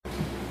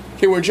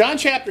Okay, we're John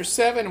chapter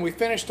 7, and we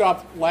finished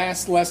off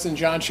last lesson,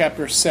 John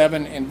chapter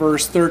 7 and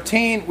verse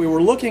 13. We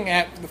were looking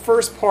at the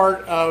first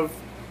part of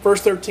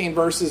first 13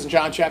 verses in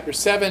John chapter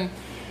 7.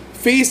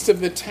 Feast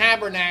of the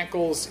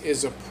Tabernacles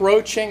is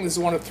approaching. This is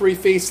one of 3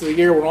 feasts of the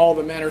year when all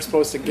the men are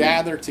supposed to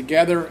gather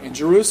together in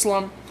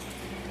Jerusalem.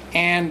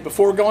 And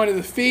before going to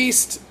the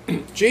feast,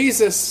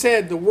 Jesus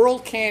said, "The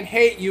world can't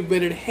hate you,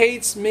 but it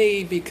hates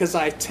me because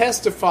I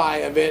testify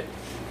of it,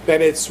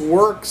 that its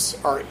works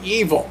are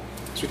evil."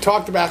 So we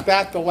talked about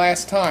that the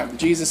last time.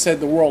 Jesus said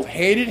the world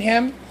hated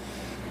him.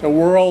 The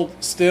world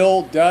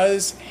still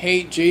does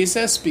hate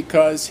Jesus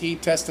because he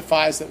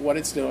testifies that what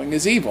it's doing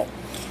is evil.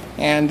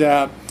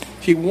 And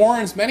he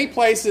warns many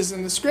places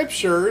in the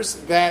scriptures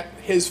that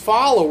his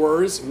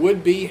followers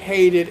would be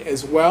hated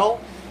as well.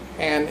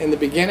 And in the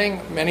beginning,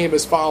 many of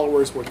his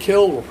followers were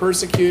killed, were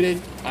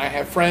persecuted. I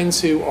have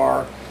friends who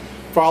are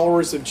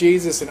followers of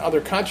Jesus in other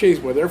countries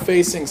where they're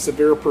facing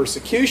severe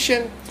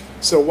persecution.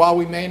 So while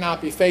we may not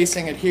be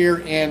facing it here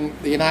in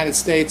the United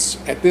States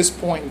at this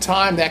point in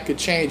time, that could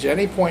change at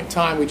any point in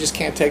time. We just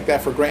can't take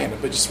that for granted.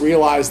 But just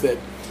realize that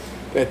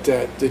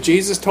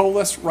Jesus told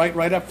us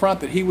right up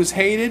front that he was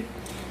hated.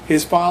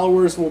 His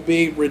followers will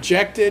be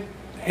rejected,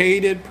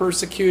 hated,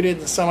 persecuted,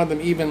 and some of them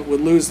even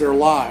would lose their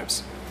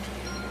lives.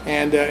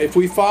 And if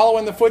we follow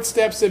in the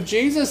footsteps of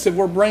Jesus, if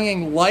we're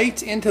bringing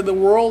light into the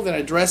world and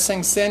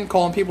addressing sin,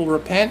 calling people to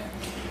repent,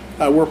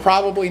 we're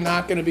probably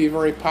not going to be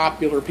very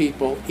popular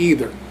people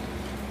either.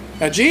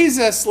 Now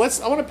Jesus,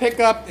 I want to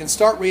pick up and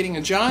start reading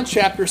in John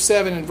chapter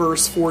 7 and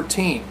verse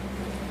 14.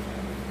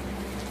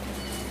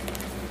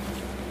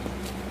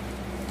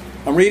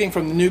 I'm reading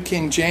from the New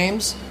King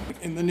James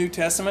in the New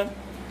Testament.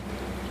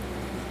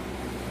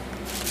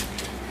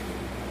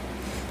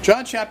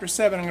 John chapter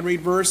 7, I'm going to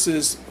read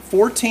verses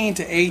 14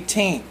 to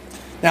 18.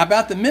 Now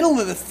about the middle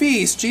of the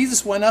feast,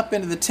 Jesus went up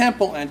into the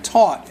temple and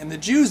taught, and the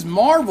Jews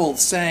marveled,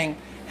 saying,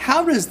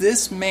 "How does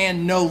this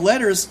man know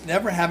letters,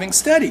 never having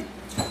studied?"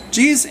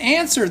 Jesus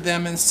answered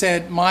them and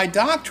said, "My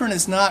doctrine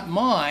is not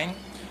mine,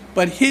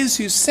 but his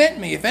who sent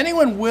me. If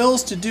anyone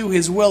wills to do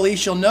his will, he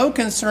shall know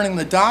concerning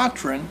the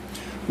doctrine,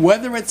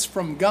 whether it's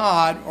from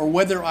God or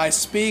whether I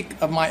speak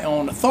of my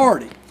own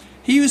authority.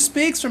 He who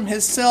speaks from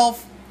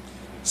himself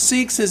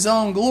seeks his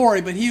own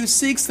glory, but he who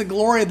seeks the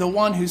glory of the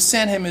one who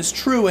sent him is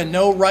true, and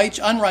no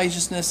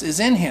unrighteousness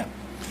is in him.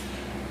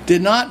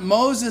 Did not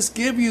Moses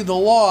give you the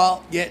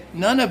law, yet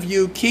none of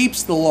you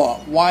keeps the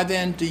law? Why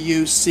then do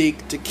you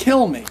seek to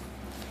kill me?"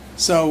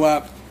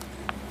 So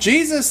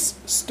Jesus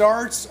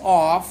starts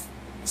off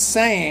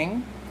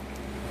saying,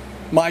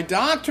 "My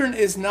doctrine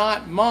is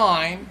not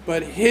mine,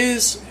 but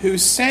his who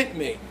sent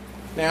me."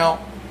 Now,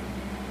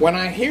 when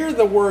I hear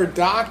the word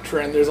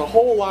doctrine, there's a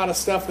whole lot of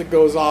stuff that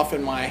goes off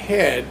in my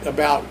head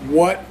about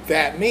what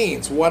that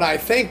means, what I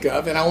think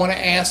of, and I want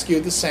to ask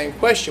you the same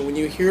question. When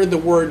you hear the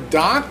word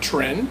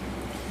doctrine,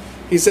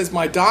 he says,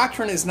 "My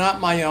doctrine is not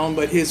my own,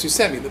 but his who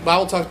sent me." The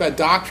Bible talks about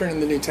doctrine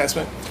in the New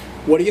Testament.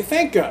 What do you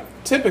think of,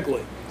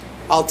 typically?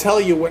 I'll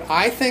tell you what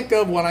I think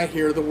of when I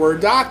hear the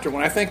word doctrine.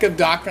 When I think of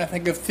doctrine, I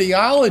think of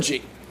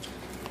theology.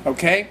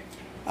 Okay?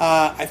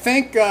 I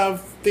think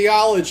of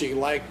theology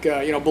like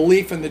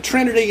belief in the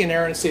Trinity,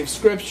 inerrancy of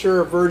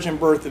Scripture, virgin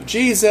birth of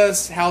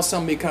Jesus, how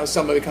somebody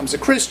becomes a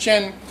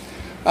Christian,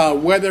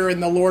 whether in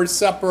the Lord's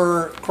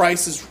Supper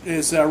Christ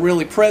is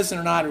really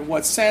present or not, in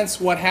what sense,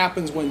 what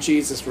happens when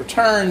Jesus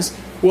returns,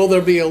 will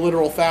there be a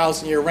literal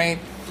 1,000-year reign?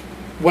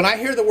 When I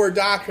hear the word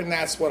doctrine,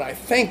 that's what I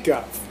think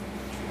of.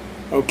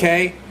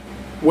 Okay?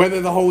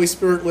 Whether the Holy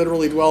Spirit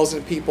literally dwells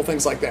in people,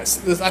 things like that.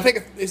 I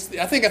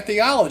think of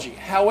theology.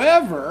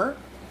 However,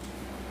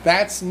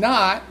 that's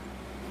not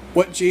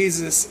what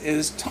Jesus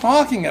is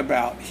talking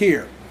about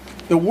here.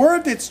 The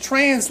word that's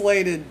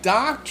translated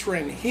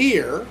doctrine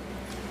here,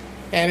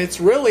 and it's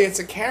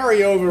a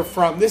carryover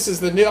from,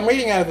 I'm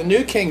reading out of the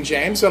New King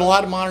James, but a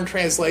lot of modern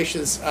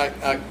translations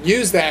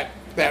use that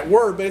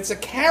word, but it's a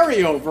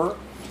carryover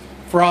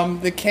from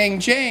the King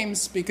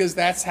James because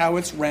that's how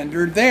it's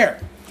rendered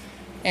there.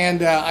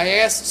 And I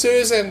asked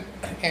Susan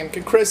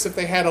and Chris if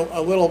they had a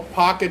little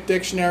pocket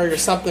dictionary or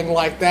something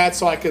like that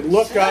so I could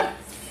look up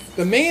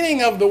the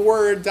meaning of the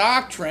word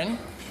doctrine,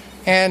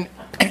 and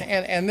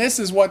this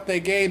is what they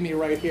gave me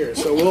right here.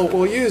 So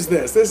we'll use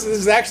this. This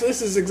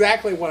is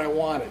exactly what I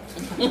wanted.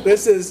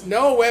 This is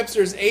Noah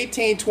Webster's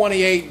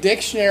 1828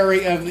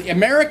 dictionary of the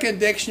American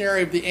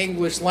Dictionary of the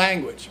English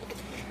Language.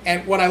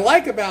 And what I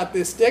like about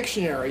this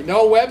dictionary,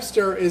 Noah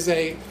Webster is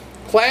a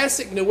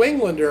classic New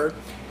Englander.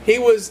 He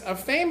was a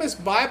famous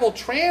Bible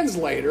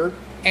translator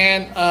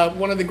and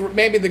one of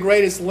maybe the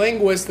greatest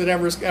linguists that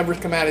ever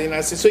come out of the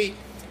United States. So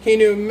he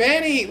knew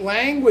many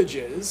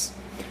languages,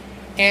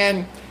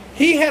 and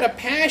he had a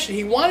passion.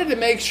 He wanted to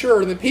make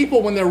sure that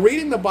people, when they're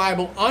reading the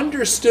Bible,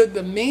 understood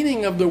the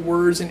meaning of the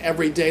words in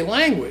everyday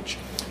language.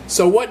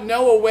 So what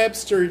Noah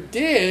Webster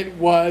did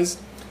was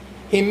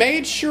he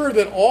made sure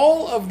that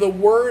all of the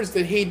words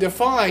that he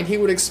defined, he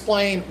would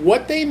explain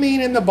what they mean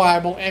in the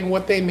Bible and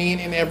what they mean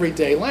in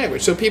everyday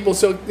language. So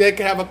they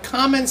could have a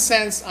common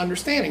sense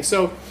understanding.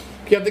 So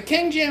if you have the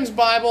King James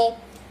Bible,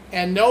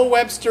 and Noah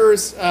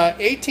Webster's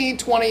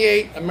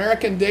 1828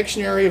 American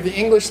Dictionary of the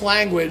English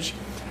Language,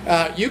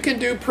 you can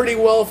do pretty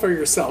well for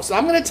yourself. So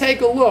I'm going to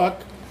take a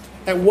look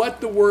at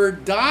what the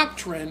word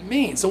doctrine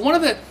means. So one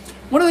of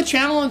the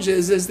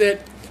challenges is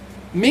that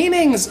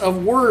meanings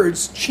of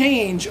words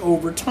change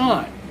over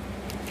time.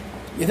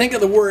 You think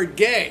of the word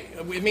gay,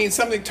 it means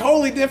something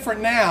totally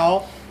different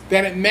now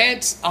than it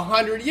meant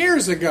 100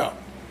 years ago.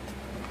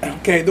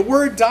 Okay, the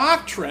word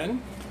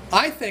doctrine,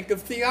 I think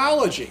of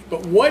theology,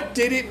 but what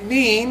did it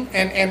mean?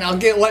 And I'll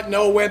let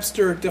Noah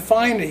Webster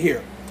define it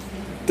here.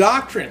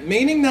 Doctrine,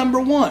 meaning number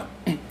one,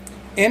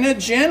 in a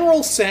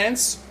general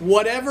sense,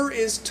 whatever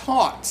is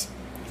taught.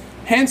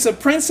 Hence, a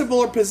principle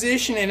or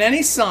position in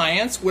any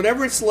science,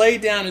 whatever it's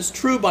laid down is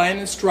true by an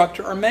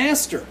instructor or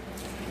master.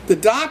 The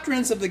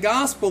doctrines of the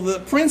gospel, the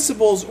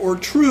principles or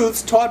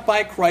truths taught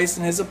by Christ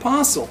and his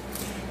apostle.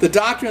 The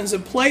doctrines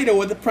of Plato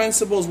are the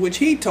principles which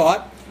he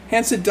taught.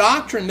 Hence, a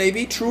doctrine may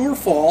be true or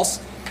false.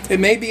 It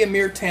may be a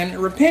mere tenet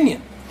or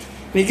opinion.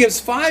 And he gives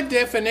 5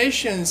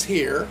 definitions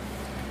here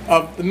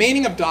of the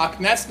meaning of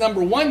doctrine. That's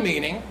number one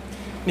meaning.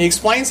 And he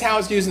explains how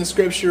it's used in the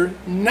Scripture.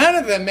 None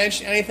of them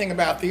mention anything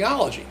about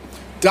theology.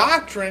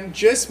 Doctrine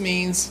just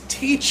means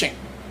teaching.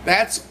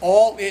 That's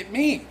all it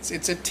means.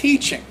 It's a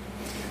teaching.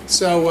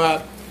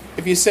 So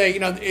if you say,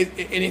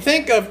 and you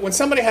think of when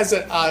somebody has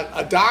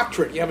a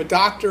doctorate, you have a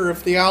doctor of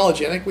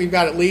theology. I think we've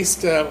got at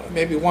least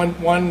maybe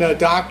one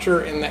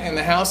doctor in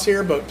the house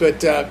here.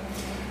 But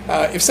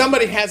if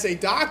somebody has a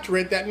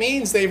doctorate, that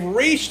means they've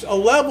reached a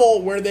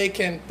level where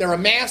they're a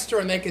master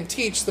and they can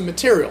teach the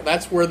material.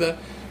 That's where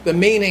the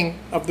meaning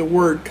of the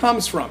word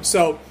comes from.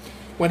 So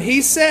when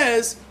he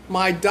says,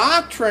 my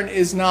doctrine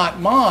is not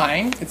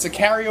mine, it's a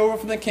carryover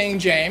from the King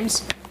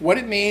James. What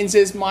it means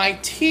is my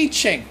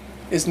teaching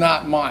is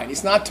not mine.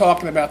 He's not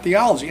talking about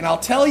theology. And I'll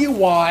tell you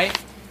why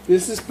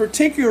this is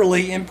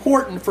particularly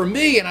important for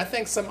me and I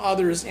think some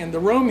others in the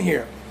room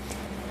here.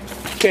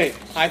 Okay,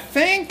 I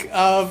think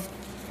of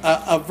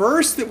a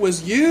verse that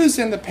was used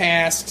in the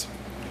past,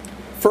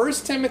 1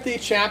 Timothy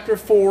chapter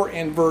 4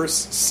 and verse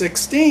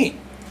 16.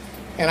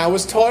 And I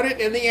was taught it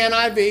in the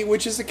NIV,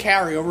 which is a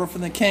carryover from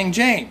the King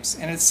James.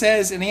 And it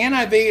says, in the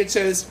NIV, it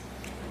says,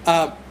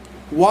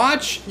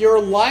 watch your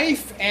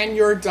life and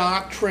your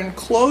doctrine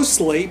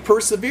closely.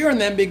 Persevere in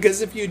them,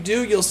 because if you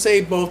do, you'll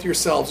save both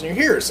yourselves and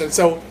your hearers. And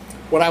so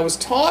what I was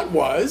taught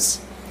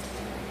was,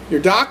 your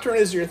doctrine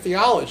is your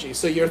theology.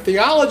 So your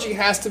theology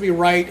has to be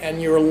right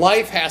and your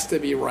life has to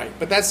be right.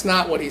 But that's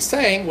not what he's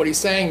saying. What he's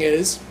saying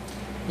is,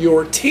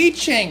 your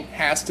teaching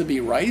has to be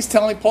right.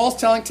 Paul's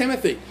telling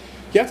Timothy,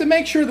 you have to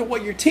make sure that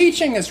what you're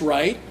teaching is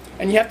right,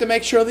 and you have to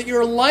make sure that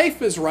your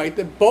life is right,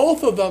 that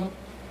both of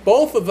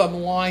them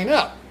line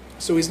up.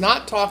 So he's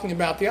not talking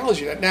about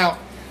theology. Now,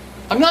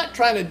 I'm not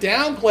trying to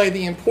downplay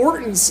the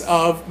importance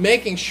of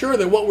making sure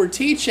that what we're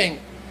teaching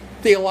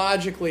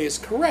theologically is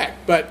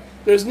correct, but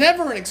there's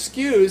never an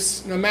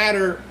excuse, no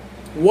matter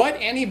what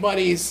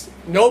anybody's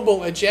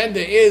noble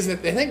agenda is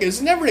that they think,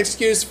 there's never an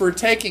excuse for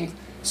taking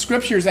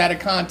scriptures out of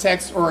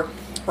context or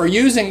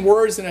using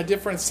words in a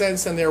different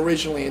sense than they're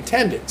originally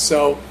intended.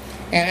 So,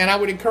 and I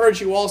would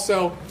encourage you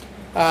also,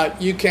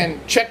 you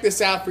can check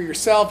this out for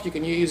yourself. You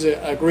can use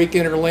a Greek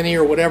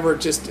interlinear or whatever.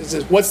 Just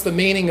says, what's the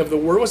meaning of the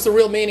word? What's the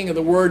real meaning of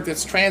the word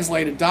that's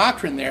translated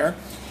doctrine there?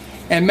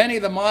 And many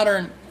of the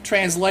modern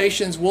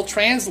translations will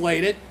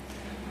translate it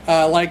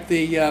like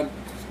even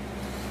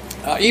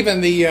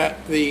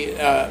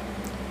the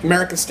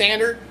American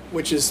Standard,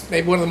 which is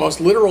maybe one of the most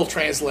literal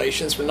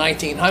translations from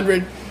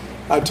 1900.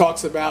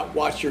 Talks about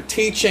watch your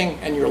teaching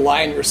and your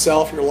lie in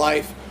yourself, your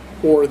life,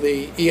 or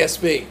the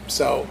ESV.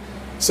 So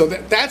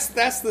that's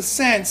the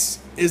sense,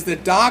 is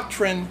that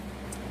doctrine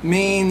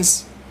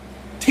means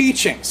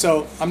teaching.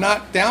 So I'm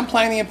not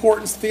downplaying the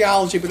importance of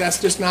theology, but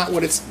that's just not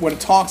what it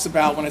talks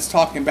about when it's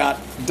talking about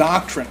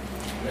doctrine.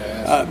 May I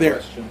ask a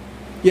question?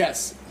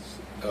 Yes.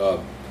 My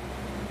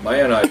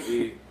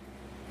NIV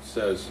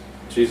says,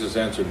 Jesus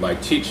answered, my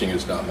teaching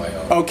is not my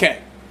own. Okay.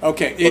 But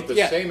the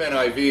same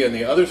NIV in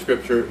the other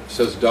scripture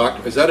says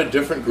doctrine. Is that a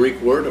different Greek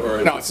word,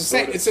 or no? It's the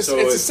same. It's the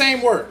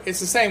same word.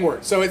 It's the same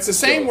word. So it's the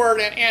same word,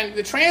 and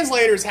the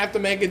translators have to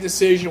make a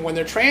decision when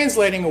they're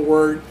translating a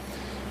word.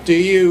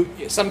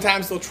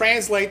 Sometimes they'll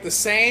translate the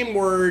same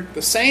word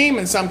the same,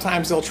 and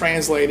sometimes they'll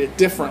translate it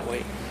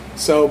differently.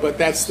 So,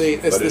 but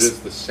it is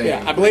the same.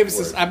 Yeah, I believe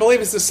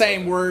it's the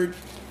same word,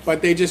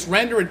 but they just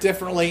render it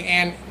differently,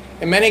 and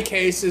in many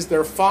cases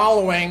they're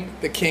following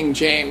the King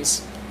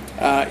James.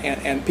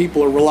 And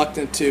people are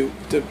reluctant to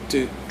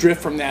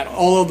drift from that,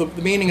 although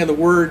the meaning of the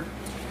word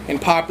in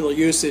popular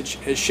usage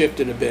has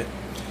shifted a bit.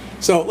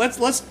 So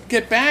let's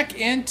get back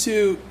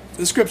into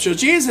the scripture.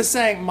 Jesus is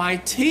saying, my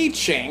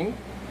teaching,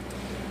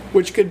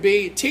 which could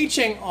be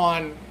teaching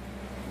on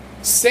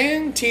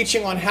sin,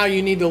 teaching on how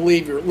you need to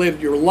live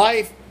your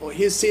life. Well,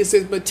 he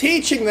says, but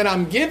teaching that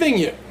I'm giving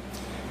you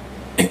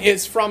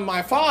is from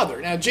my Father.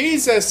 Now,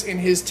 Jesus, in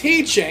his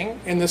teaching,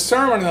 in the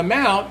Sermon on the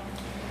Mount,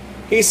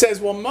 he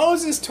says, well,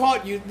 Moses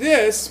taught you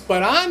this,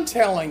 but I'm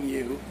telling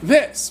you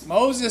this.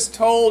 Moses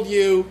told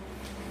you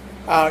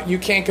you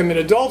can't commit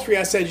adultery.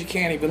 I said you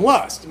can't even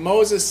lust.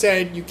 Moses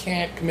said you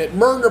can't commit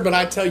murder, but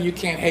I tell you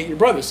can't hate your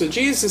brother. So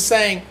Jesus is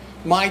saying,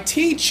 my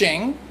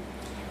teaching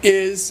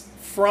is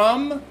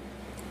from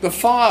the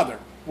Father,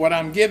 what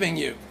I'm giving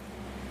you.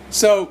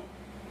 So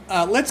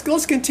let's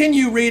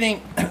continue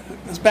reading.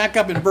 Let's back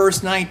up in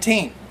verse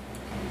 19.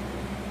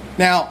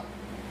 Now,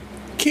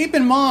 keep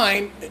in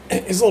mind,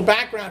 as a little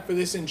background for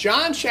this, in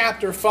John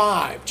chapter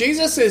 5,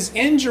 Jesus is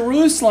in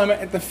Jerusalem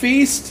at the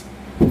Feast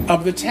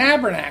of the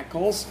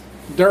Tabernacles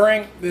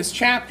during this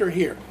chapter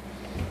here.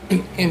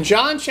 In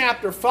John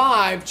chapter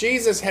 5,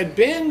 Jesus had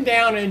been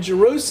down in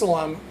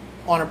Jerusalem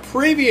on a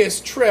previous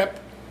trip,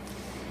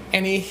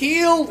 and he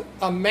healed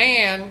a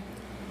man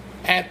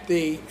at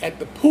the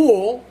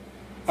pool,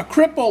 a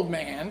crippled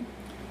man,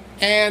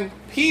 and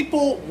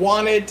people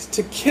wanted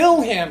to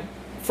kill him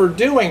for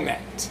doing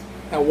that.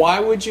 Now, why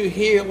would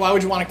you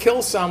want to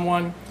kill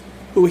someone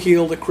who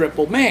healed a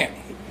crippled man?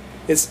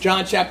 It's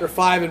John chapter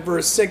 5 and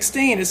verse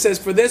 16. It says,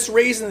 for this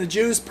reason the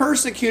Jews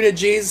persecuted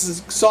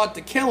Jesus and sought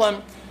to kill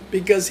him,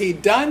 because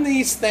he'd done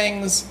these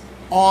things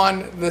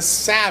on the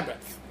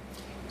Sabbath.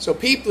 So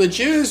the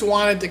Jews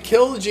wanted to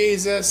kill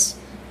Jesus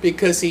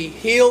because he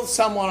healed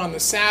someone on the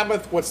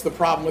Sabbath. What's the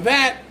problem with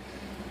that?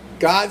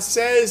 God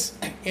says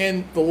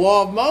in the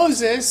law of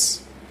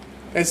Moses,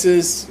 this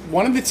is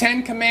one of the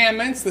 10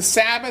 commandments, the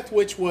Sabbath,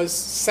 which was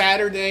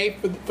Saturday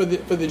for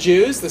the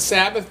Jews. The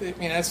Sabbath,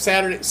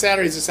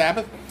 Saturday's the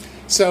Sabbath.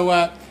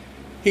 So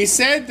he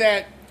said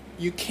that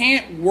you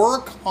can't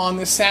work on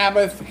the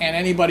Sabbath, and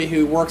anybody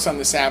who works on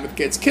the Sabbath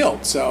gets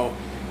killed. So,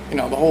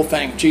 the whole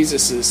thing,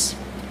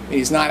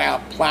 he's not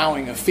out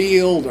plowing a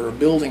field or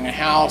building a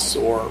house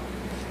or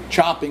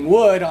chopping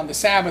wood on the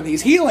Sabbath.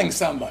 He's healing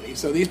somebody.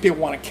 So these people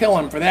want to kill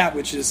him for that,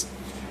 which is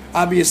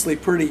obviously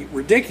pretty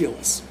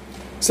ridiculous.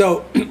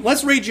 So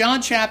let's read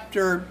John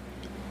chapter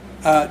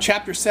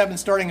 7,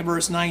 starting in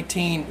verse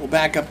 19. We'll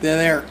back up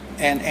there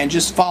and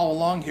just follow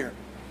along here.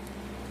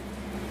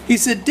 He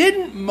said,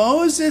 didn't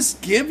Moses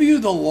give you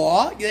the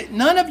law? Yet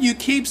none of you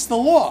keeps the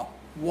law.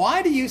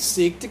 Why do you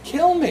seek to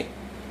kill me?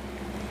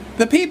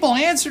 The people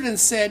answered and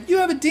said, you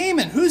have a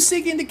demon. Who's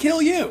seeking to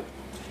kill you?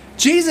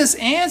 Jesus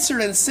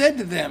answered and said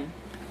to them,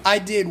 I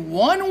did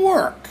one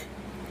work,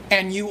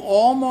 and you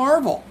all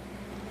marvel.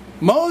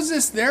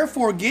 Moses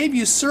therefore gave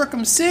you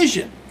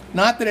circumcision,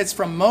 not that it's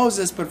from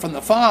Moses, but from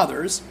the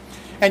fathers,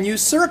 and you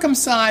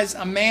circumcise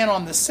a man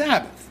on the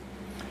Sabbath.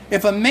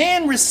 If a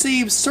man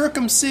receives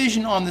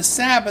circumcision on the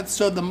Sabbath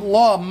so the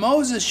law of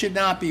Moses should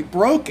not be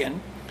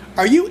broken,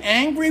 are you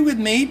angry with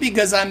me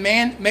because I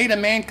made a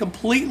man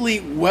completely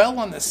well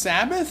on the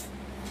Sabbath?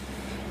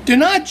 Do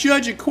not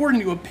judge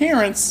according to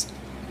appearance,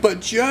 but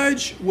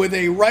judge with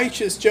a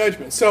righteous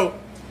judgment. So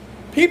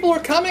people are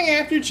coming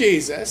after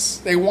Jesus.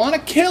 They want to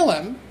kill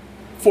him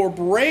for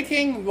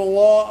breaking the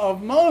law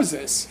of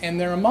Moses in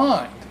their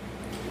mind.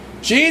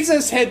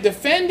 Jesus had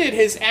defended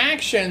his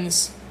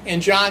actions in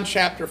John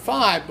chapter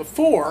 5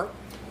 before,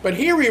 but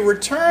here he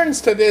returns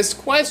to this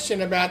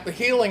question about the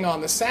healing on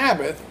the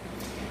Sabbath,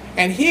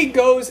 and he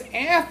goes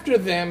after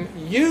them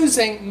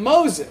using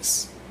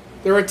Moses.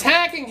 They're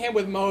attacking him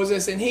with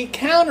Moses, and he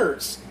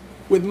counters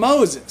with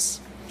Moses.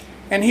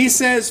 And he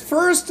says,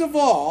 first of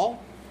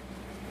all,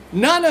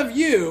 none of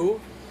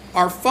you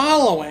are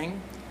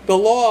following the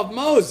law of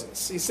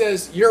Moses. He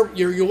says,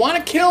 you want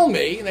to kill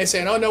me. And they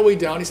say, no, we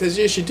don't. He says,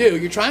 yes, you do.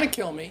 You're trying to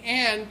kill me.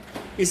 And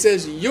he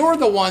says, you're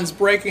the ones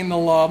breaking the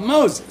law of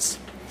Moses.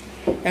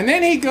 And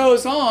then he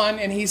goes on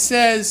and he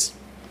says,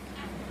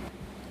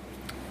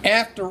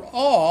 after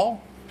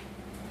all,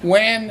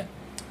 when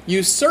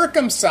you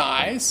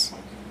circumcise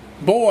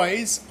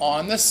boys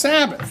on the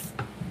Sabbath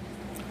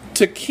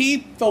to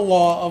keep the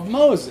law of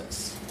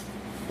Moses.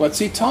 What's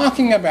he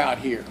talking about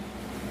here?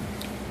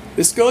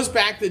 This goes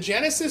back to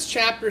Genesis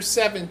chapter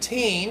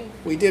 17.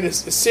 We did a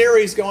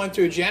series going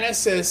through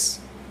Genesis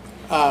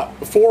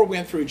before we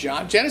went through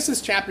John.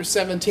 Genesis chapter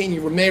 17,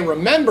 you may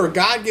remember,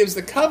 God gives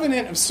the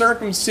covenant of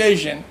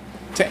circumcision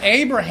to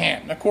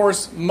Abraham. And of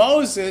course,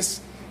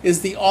 Moses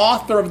is the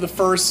author of the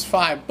first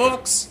 5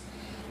 books,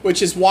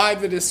 which is why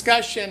the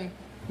discussion,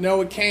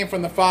 no, it came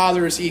from the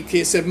fathers.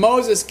 He said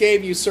Moses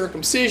gave you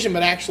circumcision,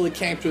 but actually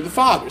came through the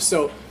fathers.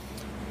 So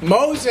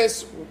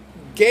Moses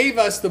gave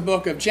us the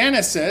book of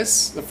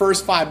Genesis, the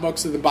first 5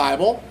 books of the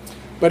Bible,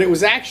 but it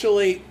was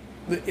actually,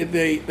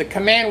 the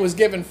command was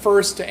given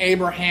first to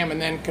Abraham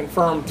and then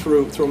confirmed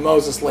through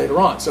Moses later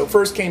on. So it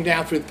first came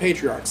down through the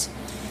patriarchs.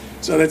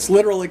 So that's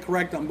literally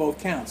correct on both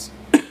counts.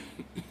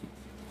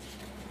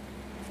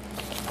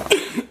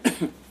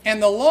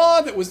 And the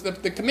law that was,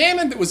 the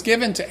commandment that was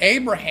given to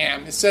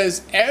Abraham, it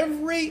says,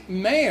 every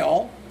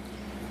male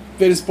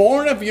that is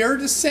born of your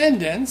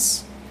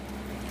descendants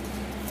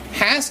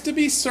has to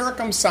be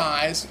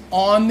circumcised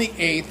on the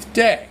 8th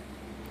day.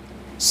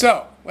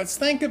 So, let's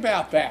think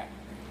about that.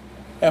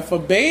 If a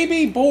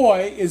baby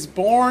boy is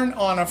born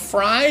on a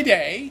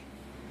Friday,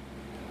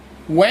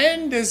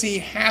 when does he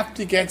have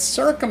to get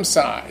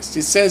circumcised?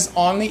 It says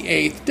on the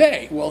 8th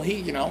day. Well,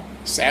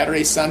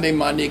 Saturday, Sunday,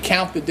 Monday,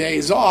 count the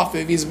days off.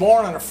 If he's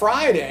born on a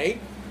Friday,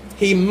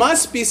 he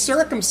must be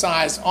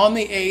circumcised on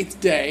the 8th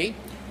day,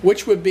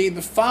 which would be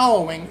the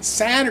following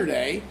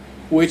Saturday,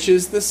 which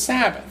is the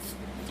Sabbath.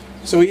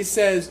 So he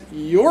says,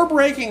 you're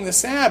breaking the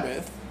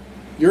Sabbath,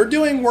 you're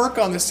doing work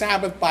on the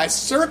Sabbath by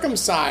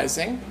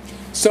circumcising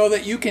so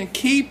that you can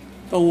keep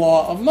the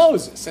law of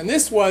Moses. And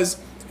it was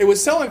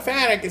so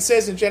emphatic, it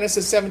says in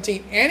Genesis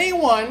 17,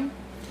 anyone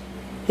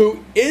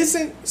who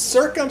isn't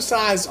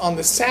circumcised on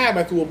the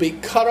Sabbath will be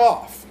cut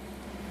off.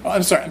 Oh,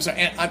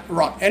 I'm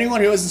wrong. Anyone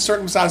who isn't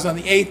circumcised on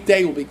the 8th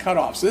day will be cut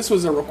off. So this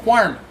was a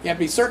requirement. You have to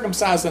be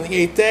circumcised on the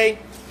 8th day.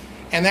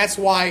 And that's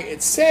why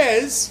it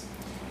says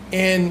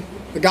in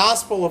the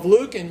Gospel of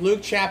Luke, in Luke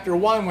chapter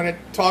 1, when it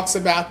talks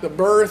about the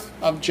birth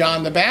of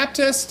John the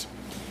Baptist,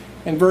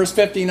 in verse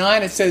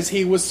 59 it says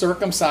he was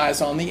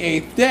circumcised on the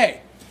 8th day.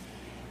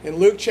 In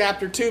Luke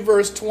chapter 2,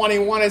 verse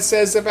 21, it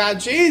says about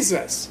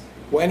Jesus,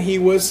 when he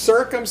was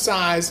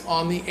circumcised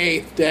on the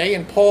 8th day.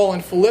 And Paul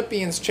in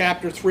Philippians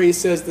chapter 3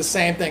 says the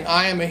same thing.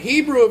 I am a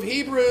Hebrew of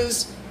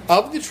Hebrews,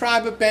 of the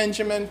tribe of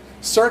Benjamin,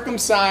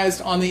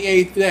 circumcised on the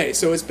 8th day.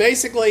 So it's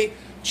basically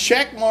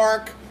check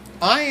mark,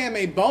 I am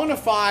a bona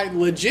fide,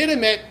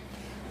 legitimate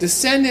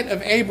descendant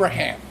of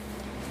Abraham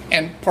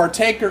and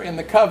partaker in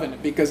the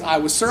covenant because I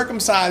was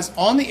circumcised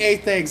on the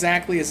 8th day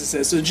exactly as it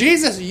says. So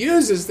Jesus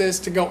uses this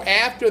to go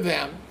after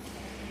them.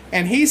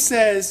 And he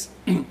says,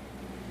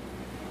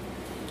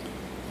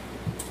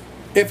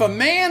 if a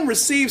man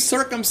receives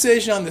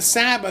circumcision on the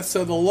Sabbath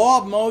so the law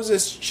of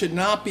Moses should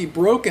not be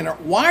broken,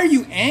 why are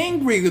you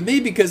angry with me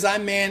because I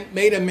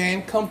made a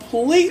man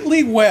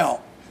completely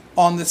well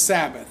on the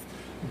Sabbath?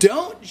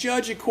 Don't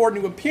judge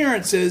according to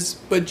appearances,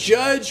 but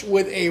judge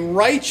with a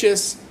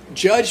righteous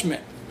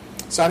judgment.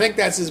 So I think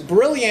that's as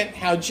brilliant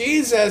how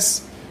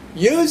Jesus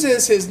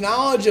uses his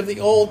knowledge of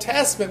the Old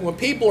Testament. When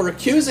people are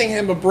accusing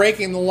him of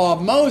breaking the law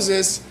of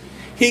Moses,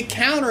 he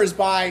counters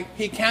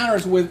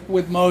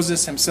with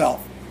Moses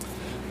himself.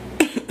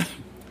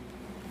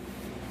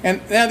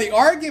 And now the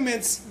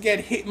arguments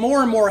get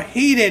more and more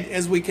heated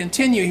as we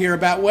continue here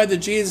about whether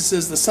Jesus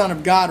is the Son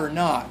of God or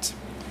not,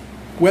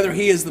 whether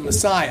he is the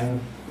Messiah.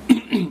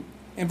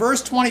 In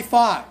verse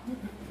 25,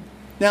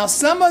 now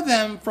some of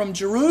them from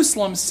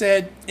Jerusalem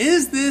said,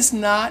 is this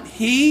not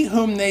he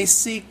whom they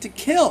seek to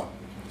kill?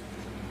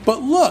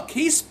 But look,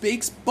 he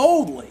speaks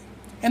boldly,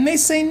 and they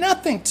say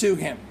nothing to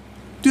him.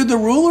 Do the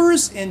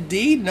rulers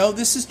indeed know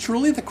this is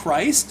truly the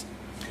Christ?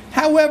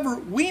 However,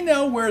 we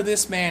know where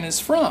this man is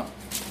from.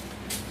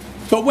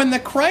 But when the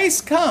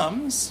Christ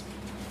comes,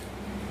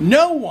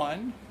 no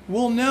one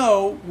will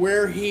know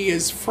where he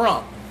is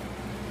from.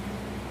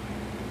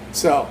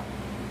 So,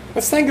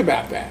 let's think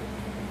about that.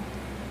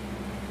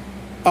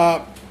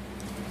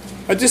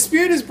 A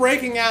dispute is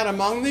breaking out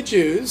among the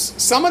Jews.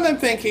 Some of them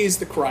think he's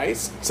the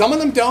Christ. Some of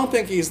them don't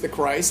think he's the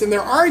Christ. And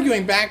they're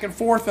arguing back and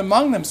forth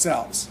among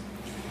themselves.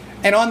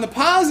 And on the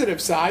positive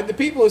side, the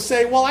people who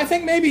say, well, I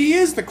think maybe he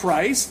is the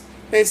Christ,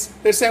 they're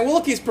saying, well,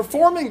 look, he's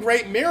performing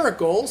great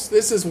miracles.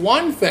 This is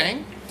one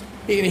thing.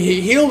 He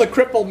healed a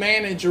crippled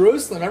man in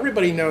Jerusalem.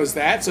 Everybody knows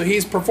that. So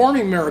he's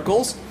performing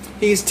miracles.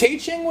 He's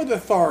teaching with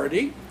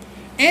authority.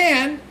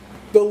 And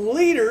the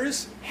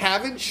leaders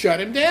haven't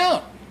shut him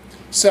down.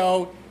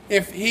 So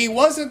if he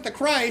wasn't the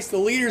Christ, the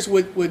leaders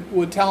would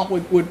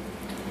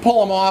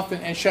pull him off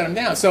and shut him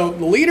down. So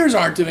the leaders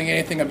aren't doing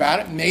anything about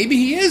it. Maybe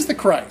he is the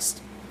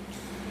Christ.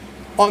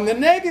 On the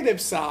negative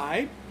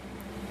side,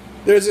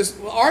 there's this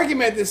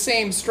argument that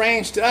seems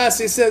strange to us.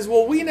 He says,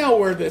 well, we know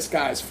where this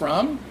guy's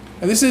from.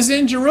 And this is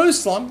in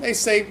Jerusalem. They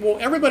say, well,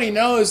 everybody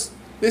knows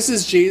this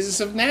is Jesus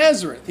of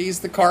Nazareth. He's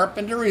the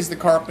carpenter. He's the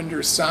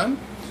carpenter's son.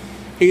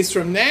 He's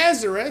from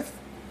Nazareth,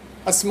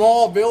 a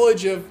small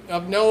village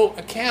of no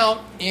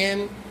account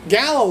in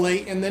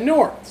Galilee in the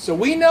north. So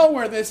we know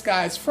where this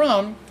guy's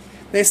from.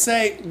 They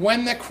say,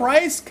 when the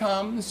Christ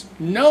comes,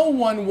 no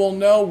one will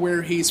know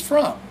where he's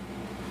from.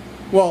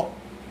 Well,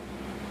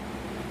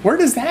 where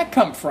does that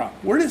come from?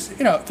 Where does,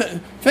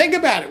 think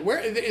about it. Where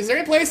is there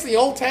any place in the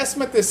Old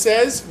Testament that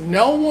says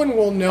no one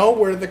will know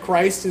where the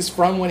Christ is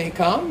from when he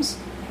comes?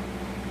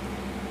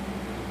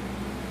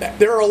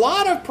 There are a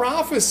lot of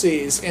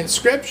prophecies in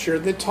Scripture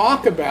that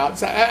talk about,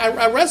 so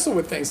I wrestle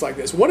with things like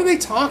this. What are they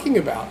talking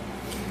about?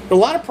 There are a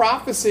lot of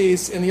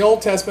prophecies in the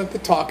Old Testament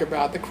that talk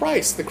about the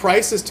Christ. The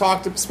Christ is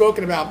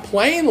spoken about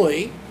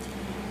plainly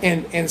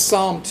in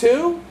Psalm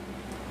 2.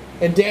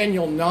 In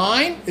Daniel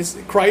 9,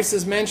 Christ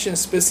is mentioned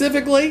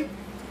specifically.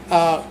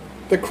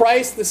 The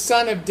Christ, the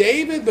son of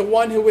David, the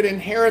one who would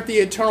inherit the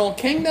eternal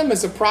kingdom,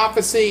 is a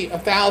prophecy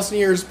 1,000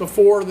 years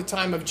before the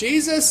time of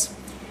Jesus,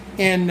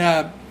 and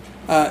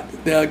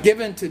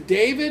given to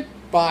David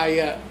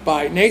by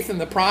Nathan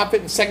the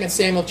prophet in 2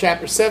 Samuel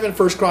chapter 7,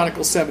 1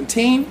 Chronicles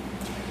 17.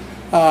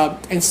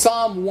 In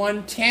Psalm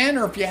 110,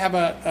 or if you have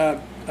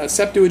a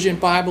Septuagint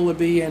Bible, it would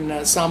be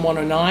in Psalm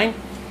 109.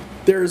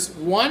 There's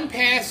one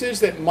passage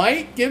that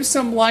might give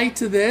some light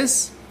to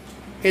this.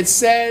 It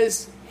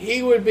says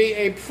he would be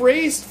a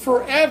priest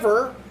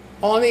forever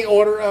on the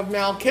order of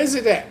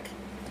Melchizedek.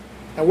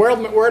 And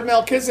where'd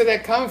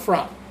Melchizedek come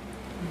from?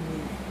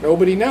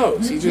 Nobody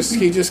knows. He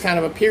just kind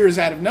of appears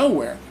out of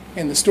nowhere.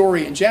 in the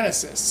story in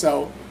Genesis.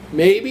 So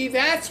maybe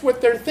that's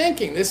what they're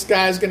thinking. This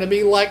guy's going to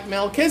be like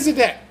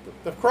Melchizedek,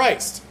 the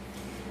Christ.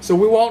 So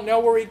we won't know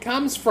where he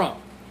comes from.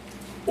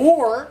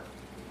 Or,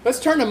 let's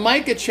turn to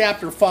Micah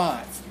chapter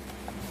 5.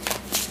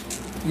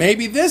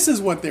 Maybe this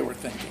is what they were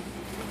thinking.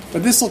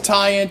 But this will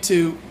tie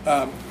into,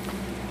 you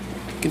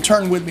can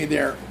turn with me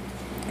there,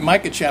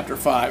 Micah chapter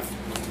 5.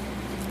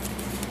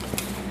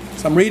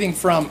 So I'm reading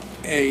from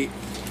a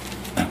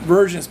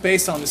version that's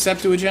based on the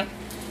Septuagint.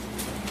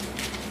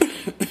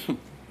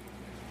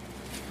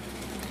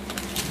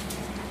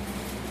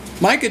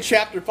 Micah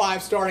chapter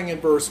 5, starting in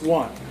verse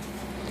 1.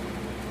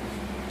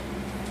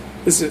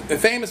 This is a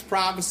famous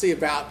prophecy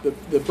about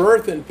the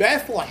birth in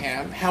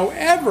Bethlehem.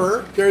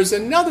 However, there's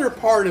another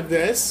part of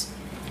this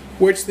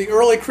which the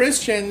early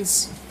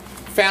Christians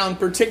found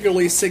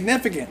particularly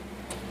significant.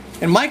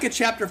 In Micah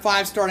chapter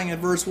 5, starting in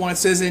verse 1, it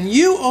says, "And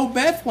you, O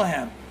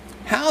Bethlehem,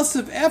 house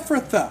of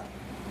Ephrathah,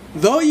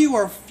 though you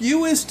are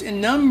fewest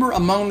in number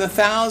among the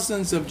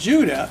thousands of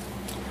Judah,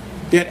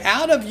 yet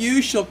out of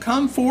you shall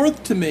come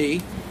forth to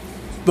me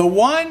the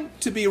one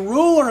to be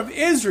ruler of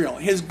Israel.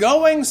 His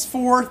goings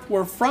forth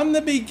were from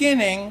the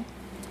beginning,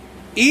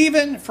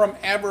 even from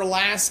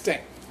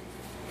everlasting."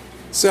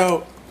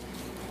 So,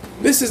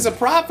 this is a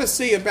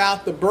prophecy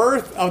about the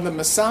birth of the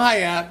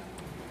Messiah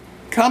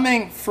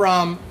coming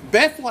from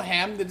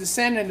Bethlehem, the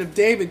descendant of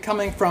David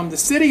coming from the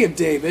city of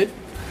David.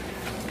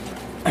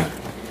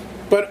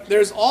 But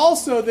there's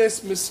also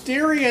this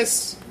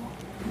mysterious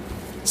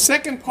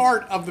second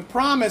part of the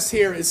promise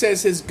here. It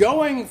says, his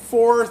going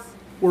forth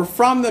were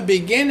from the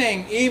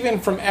beginning, even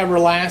from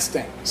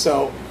everlasting.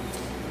 So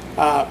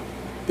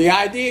the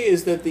idea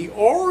is that the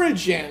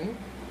origin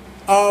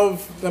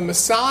of the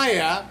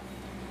Messiah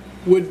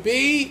would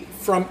be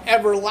from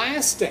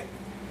everlasting.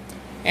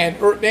 And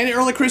many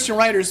early Christian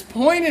writers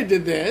pointed to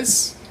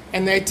this,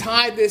 and they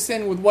tied this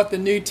in with what the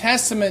New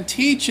Testament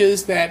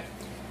teaches, that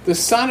the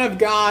Son of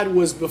God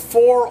was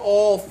before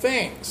all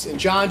things. In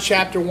John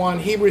chapter 1,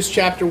 Hebrews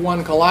chapter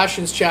 1,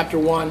 Colossians chapter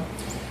 1,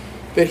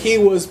 that he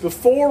was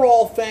before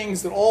all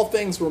things, that all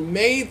things were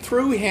made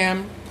through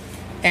him.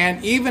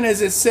 And even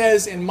as it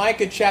says in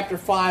Micah chapter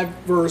 5,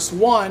 verse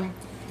 1,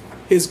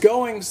 his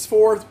goings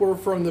forth were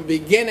from the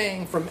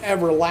beginning, from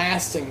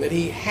everlasting, that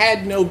he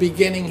had no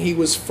beginning, he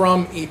was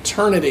from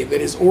eternity,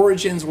 that his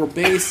origins were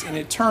based in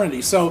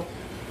eternity. So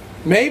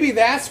maybe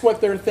that's what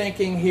they're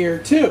thinking here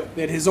too,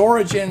 that his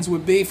origins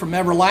would be from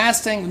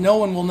everlasting. No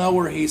one will know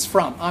where he's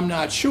from. I'm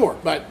not sure.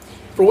 But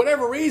for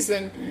whatever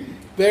reason,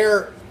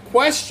 they're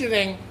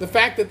questioning the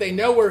fact that they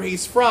know where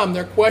he's from.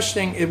 They're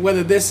questioning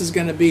whether this is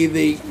going to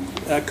be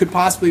could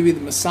possibly be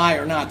the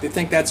Messiah or not. They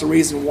think that's a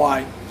reason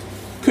why it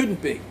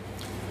couldn't be.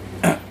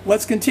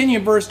 Let's continue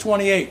in verse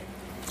 28.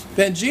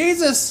 Then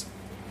Jesus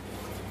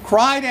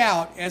cried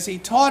out as he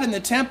taught in the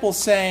temple,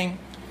 saying,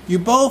 "You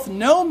both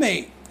know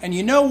me, and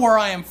you know where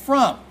I am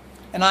from.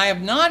 And I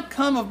have not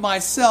come of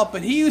myself,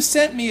 but he who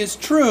sent me is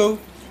true,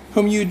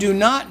 whom you do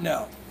not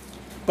know.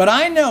 But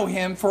I know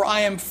him, for I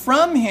am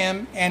from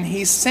him, and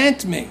he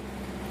sent me."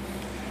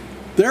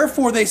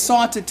 Therefore they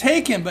sought to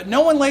take him, but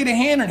no one laid a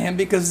hand on him,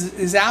 because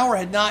his hour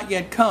had not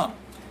yet come.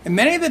 And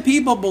many of the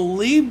people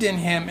believed in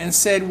him and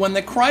said, "When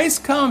the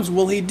Christ comes,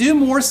 will he do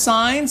more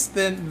signs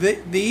than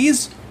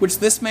these which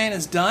this man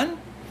has done?"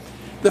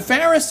 The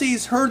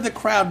Pharisees heard the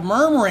crowd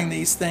murmuring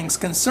these things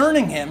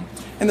concerning him,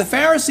 and the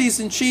Pharisees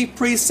and chief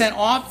priests sent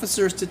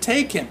officers to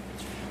take him.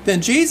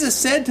 Then Jesus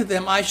said to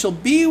them, "I shall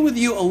be with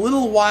you a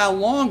little while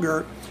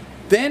longer,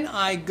 then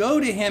I go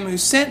to him who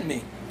sent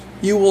me.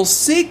 You will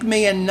seek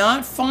me and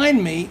not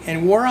find me,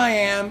 and where I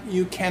am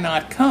you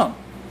cannot come."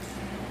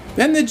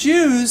 Then the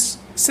Jews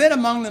said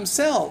among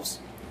themselves,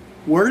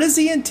 "Where does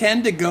he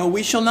intend to go?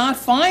 We shall not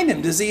find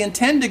him. Does he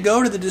intend to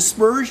go to the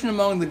dispersion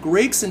among the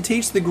Greeks and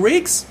teach the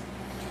Greeks?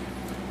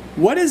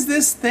 What is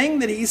this thing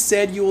that he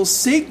said, 'You will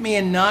seek me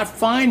and not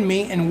find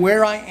me, and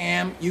where I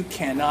am you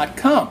cannot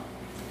come'?"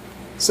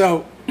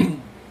 So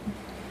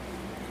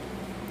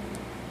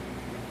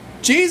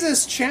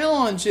Jesus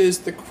challenges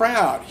the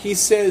crowd. He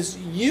says,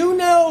 "You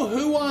know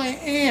who I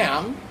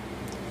am,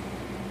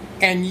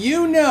 and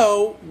you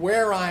know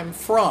where I'm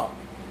from."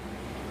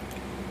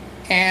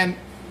 And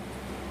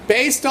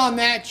based on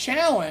that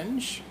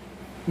challenge,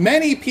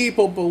 many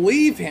people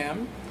believe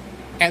him,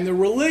 and the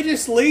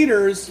religious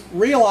leaders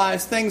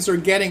realize things are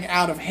getting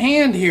out of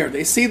hand here.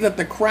 They see that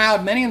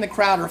many in the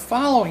crowd are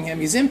following him.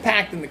 He's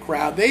impacting the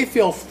crowd. They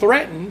feel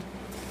threatened,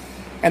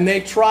 and they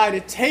try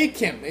to take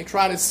him. They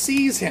try to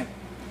seize him.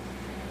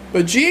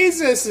 But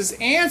Jesus'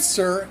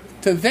 answer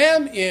to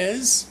them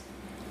is,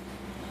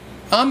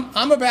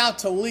 I'm about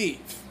to leave.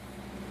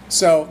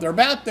 So they're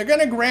going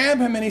to grab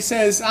him, and he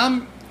says,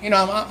 I'm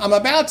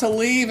about to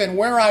leave, and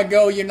where I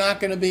go, you're not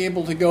going to be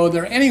able to go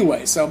there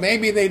anyway. So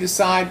maybe they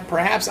decide,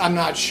 perhaps, I'm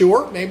not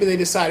sure, maybe they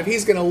decide if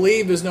he's going to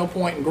leave, there's no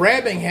point in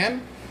grabbing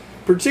him,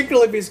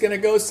 particularly if he's going to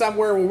go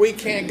somewhere where we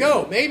can't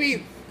go.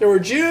 Maybe there were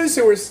Jews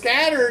who were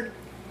scattered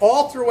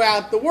all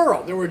throughout the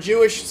world. There were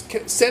Jewish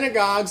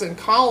synagogues and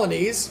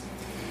colonies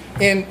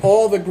in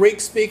all the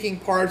Greek-speaking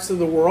parts of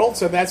the world.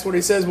 So that's what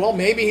he says. Well,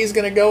 maybe he's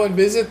going to go and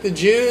visit the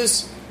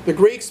Jews, the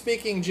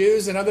Greek-speaking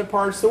Jews in other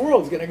parts of the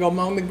world. He's going to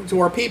go to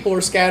our people who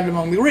are scattered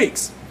among the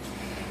Greeks.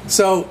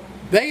 So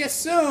they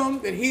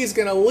assume that he's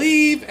going to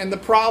leave, and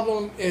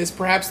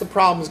perhaps the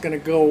problem is going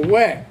to go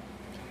away.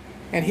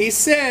 And he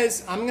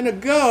says, I'm going to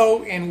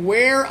go, and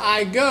where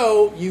I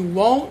go, you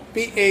won't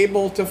be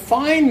able to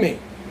find me.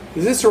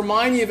 Does this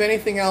remind you of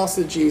anything else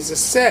that Jesus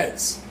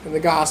says in the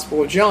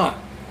Gospel of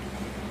John?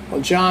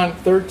 Well, John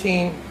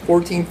 13,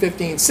 14,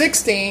 15,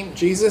 16,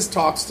 Jesus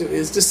talks to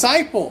his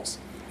disciples.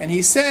 And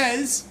he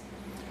says,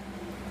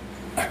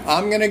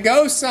 I'm going to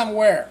go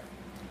somewhere.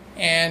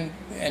 And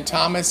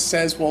Thomas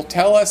says, well,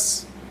 tell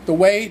us the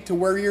way to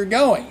where you're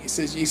going. He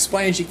says, he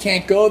explains you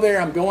can't go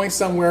there. I'm going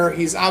somewhere.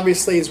 He's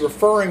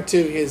referring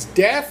to his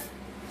death,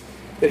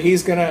 that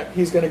he's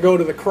gonna go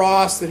to the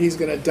cross, that he's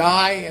gonna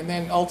die, and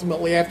then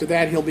ultimately after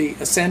that he'll be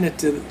ascended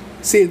to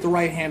sit at the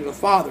right hand of the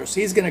Father.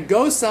 So he's gonna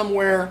go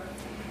somewhere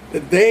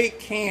that they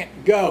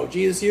can't go.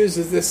 Jesus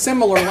uses this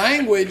similar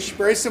language,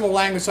 very similar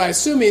language. So I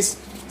assume he's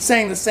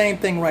saying the same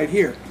thing right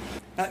here.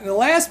 The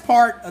last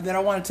part that I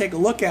want to take a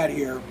look at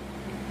here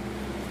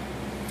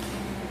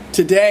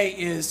today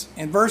is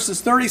in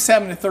verses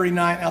 37 to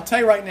 39. I'll tell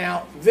you right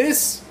now,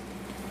 this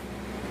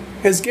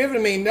has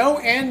given me no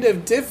end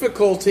of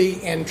difficulty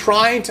in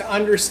trying to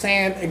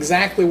understand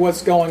exactly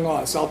what's going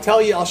on. So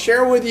I'll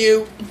share with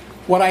you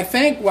what I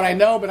think, what I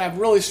know, but I've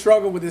really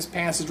struggled with this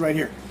passage right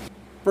here.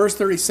 Verse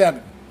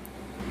 37.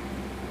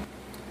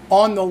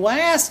 On the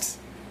last,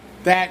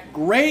 that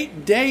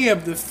great day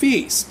of the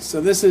feast,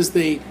 so this is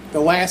the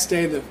last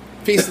day, the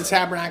Feast of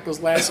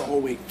Tabernacles lasts a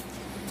whole week.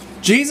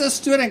 Jesus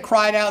stood and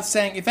cried out,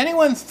 saying, if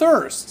anyone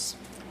thirsts,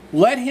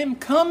 let him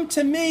come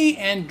to me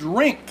and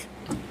drink.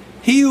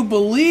 He who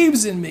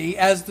believes in me,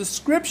 as the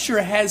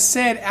Scripture has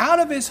said, out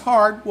of his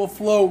heart will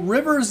flow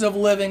rivers of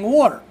living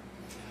water.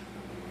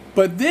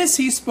 But this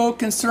he spoke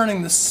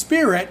concerning the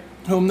Spirit,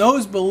 whom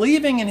those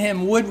believing in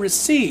him would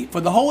receive.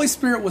 For the Holy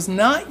Spirit was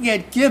not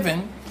yet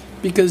given,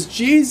 because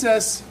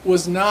Jesus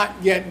was not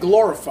yet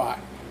glorified.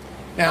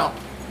 Now,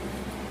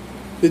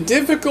 the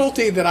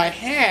difficulty that I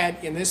had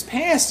in this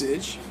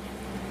passage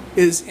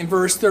is in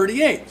verse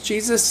 38.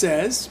 Jesus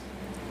says,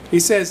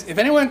 if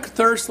anyone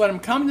thirsts, let him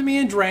come to me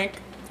and drink.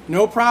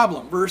 No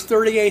problem. Verse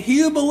 38, he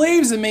who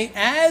believes in me,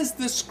 as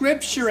the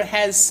Scripture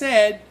has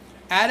said,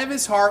 out of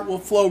his heart will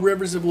flow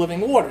rivers of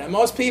living water. And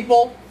most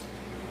people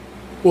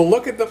will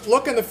look in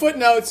the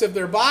footnotes of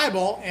their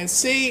Bible and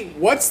see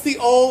what's the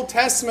Old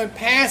Testament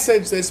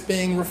passage that's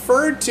being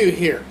referred to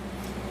here.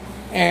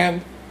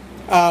 And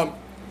I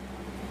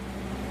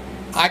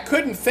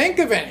couldn't think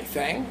of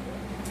anything.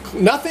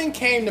 Nothing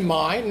came to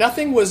mind.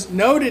 Nothing was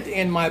noted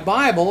in my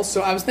Bible.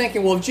 So I was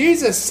thinking, well, if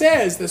Jesus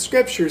says the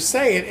Scriptures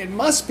say it, it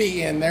must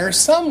be in there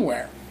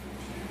somewhere.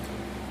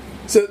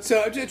 So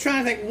I'm just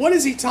trying to think, what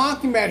is he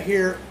talking about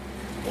here?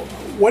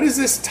 What does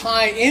this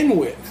tie in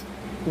with?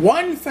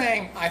 One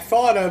thing I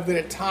thought of that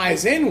it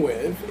ties in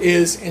with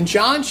is in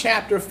John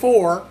chapter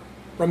 4,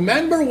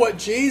 remember what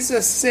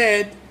Jesus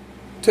said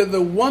to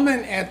the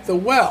woman at the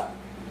well.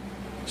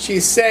 She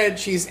said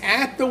she's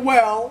at the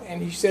well,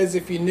 and he says,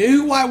 if you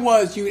knew who I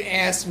was, you'd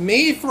ask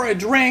me for a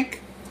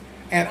drink,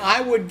 and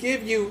I would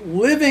give you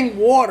living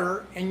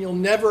water, and you'll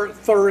never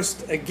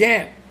thirst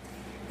again.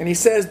 And he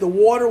says the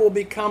water will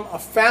become a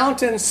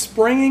fountain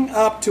springing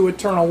up to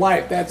eternal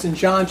life. That's in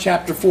John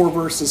chapter 4,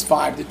 verses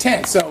 5 to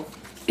 10. So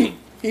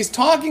he's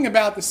talking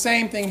about the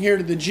same thing here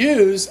to the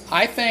Jews.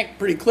 I think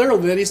pretty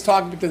clearly that he's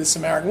talking to the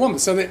Samaritan woman.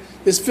 So that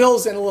this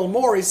fills in a little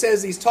more. He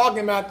says he's talking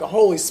about the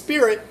Holy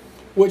Spirit,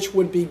 which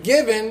would be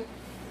given,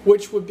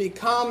 which would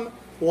become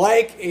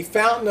like a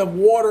fountain of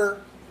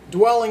water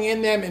dwelling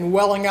in them and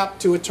welling up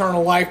to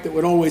eternal life that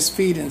would always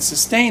feed and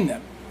sustain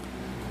them.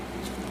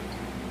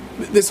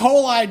 This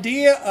whole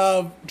idea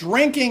of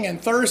drinking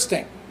and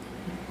thirsting,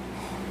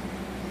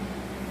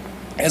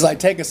 as I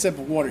take a sip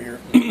of water here,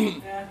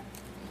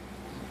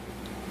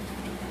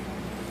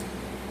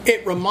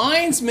 it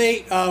reminds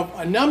me of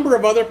a number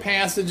of other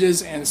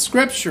passages in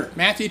Scripture.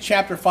 Matthew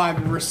chapter 5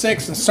 and verse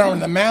 6 in Sermon on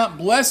the Mount,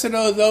 blessed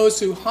are those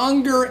who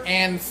hunger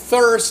and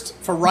thirst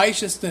for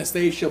righteousness,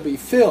 they shall be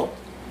filled.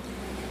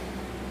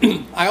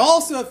 I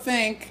also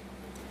think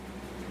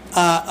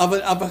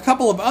of a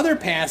couple of other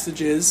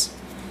passages.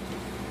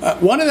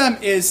 One of them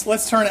is,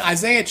 let's turn to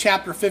Isaiah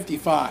chapter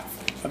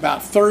 55,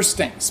 about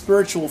thirsting,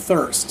 spiritual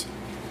thirst.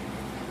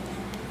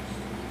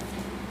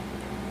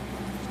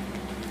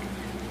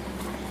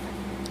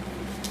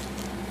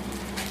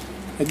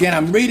 Again,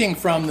 I'm reading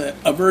from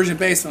a version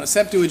based on the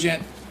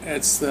Septuagint.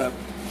 It's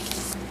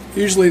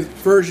usually the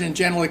version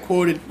generally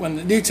quoted when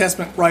the New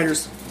Testament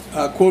writers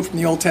quote from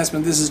the Old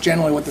Testament. This is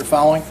generally what they're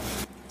following.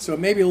 So it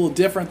may be a little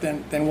different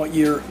than what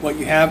you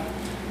have.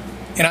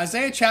 In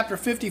Isaiah chapter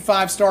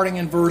 55, starting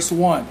in verse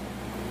 1.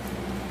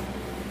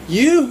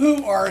 You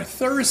who are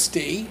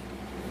thirsty,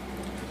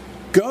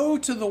 go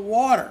to the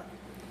water.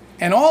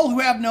 And all who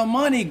have no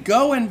money,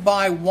 go and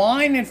buy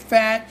wine and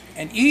fat,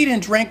 and eat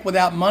and drink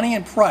without money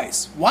and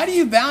price. Why do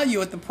you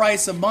value at the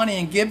price of money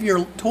and give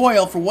your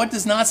toil for what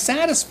does not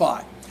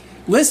satisfy?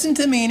 Listen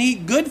to me and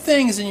eat good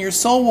things, and your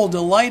soul will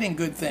delight in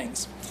good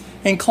things.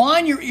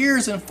 Incline your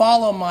ears and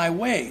follow my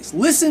ways.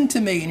 Listen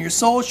to me, and your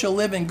soul shall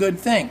live in good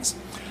things.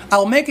 I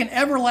will make an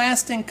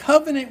everlasting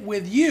covenant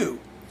with you,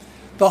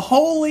 the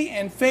holy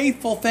and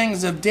faithful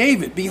things of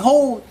David.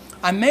 Behold,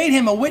 I made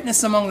him a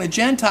witness among the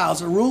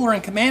Gentiles, a ruler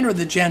and commander of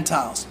the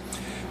Gentiles.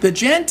 The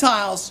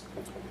Gentiles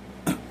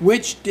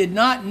which did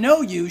not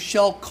know you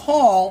shall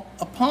call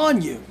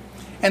upon you,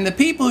 and the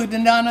people who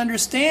did not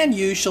understand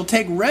you shall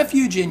take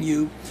refuge in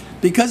you,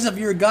 because of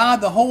your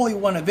God, the Holy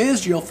One of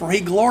Israel, for he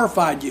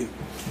glorified you.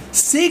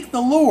 Seek the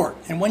Lord,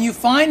 and when you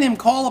find him,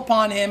 call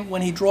upon him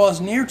when he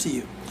draws near to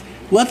you.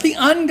 Let the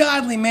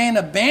ungodly man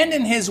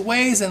abandon his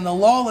ways, and the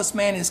lawless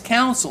man his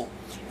counsel,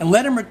 and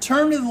let him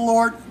return to the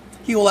Lord.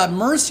 He will have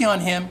mercy on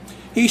him.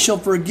 He shall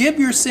forgive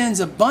your sins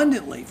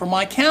abundantly. For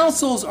my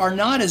counsels are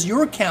not as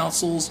your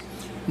counsels,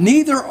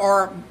 neither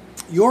are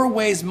your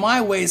ways my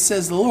ways,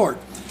 says the Lord.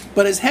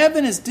 But as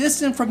heaven is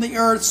distant from the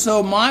earth,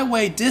 so my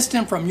way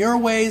distant from your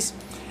ways,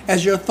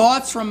 as your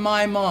thoughts from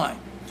my mind.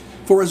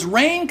 For as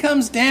rain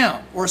comes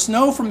down, or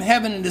snow from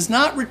heaven, and does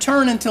not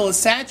return until it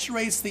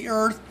saturates the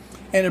earth,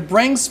 and it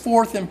brings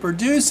forth and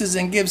produces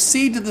and gives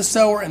seed to the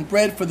sower and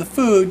bread for the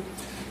food,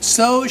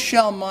 so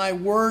shall my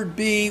word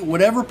be,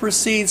 whatever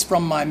proceeds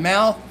from my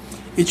mouth.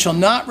 It shall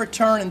not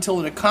return until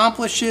it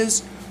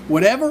accomplishes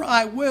whatever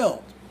I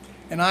will,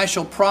 and I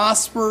shall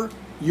prosper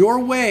your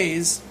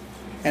ways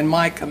and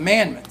my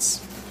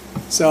commandments.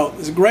 So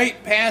there's a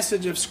great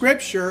passage of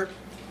Scripture.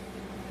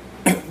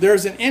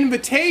 There's an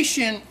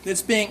invitation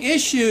that's being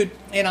issued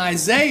in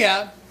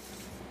Isaiah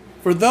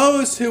for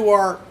those who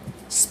are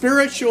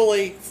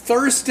spiritually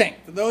thirsting,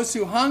 for those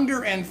who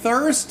hunger and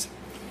thirst.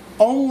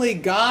 Only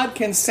God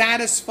can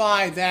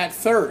satisfy that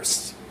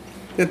thirst,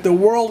 that the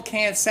world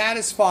can't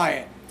satisfy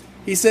it.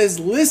 He says,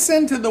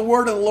 listen to the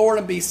word of the Lord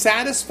and be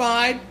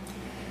satisfied.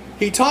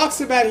 He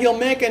talks about he'll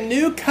make a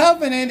new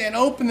covenant and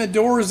open the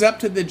doors up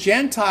to the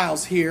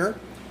Gentiles here.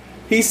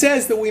 He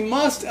says that we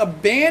must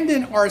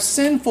abandon our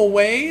sinful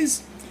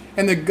ways,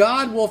 and that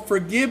God will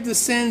forgive the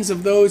sins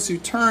of those who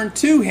turn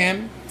to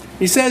him.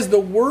 He says the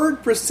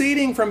word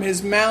proceeding from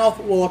his mouth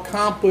will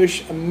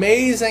accomplish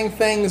amazing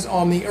things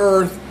on the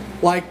earth,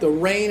 like the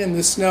rain and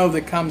the snow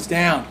that comes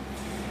down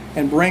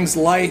and brings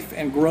life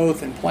and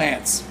growth in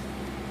plants.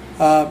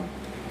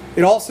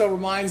 It also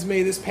reminds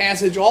me, this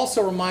passage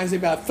also reminds me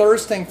about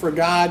thirsting for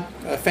God,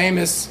 a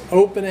famous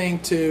opening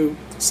to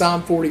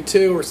Psalm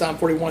 42 or Psalm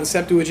 41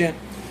 Septuagint.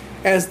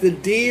 As the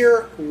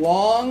deer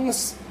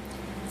longs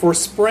for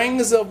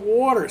springs of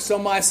water, so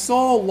my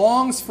soul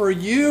longs for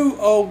you,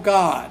 O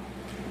God.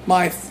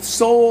 My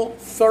soul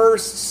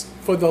thirsts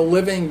for the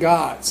living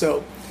God.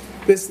 So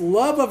this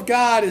love of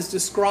God is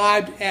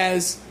described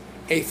as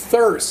a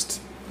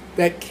thirst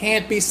that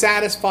can't be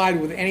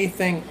satisfied with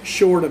anything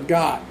short of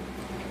God.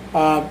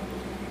 Now,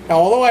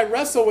 although I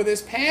wrestle with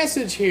this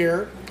passage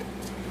here,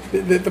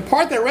 the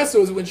part that I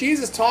wrestle is when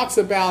Jesus talks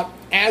about,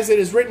 as it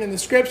is written in the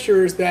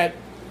Scriptures, that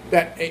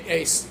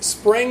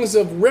springs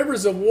of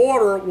rivers of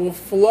water will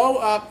flow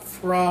up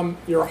from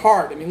your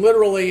heart. I mean,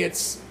 literally,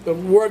 it's the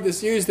word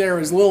that's used there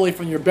is literally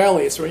from your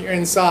belly. It's from your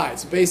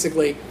insides.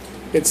 Basically,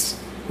 it's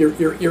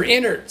your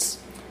innards.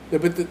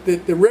 But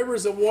the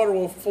rivers of water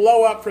will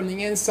flow up from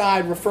the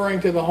inside,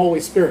 referring to the Holy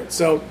Spirit.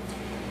 So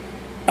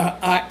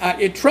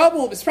it's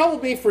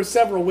troubled me for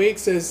several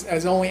weeks,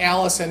 as only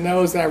Allison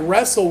knows, that I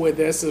wrestle with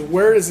this. Is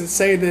where does it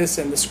say this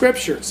in the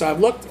Scripture? So I've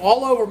looked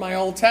all over my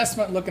Old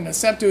Testament, looking at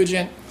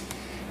Septuagint,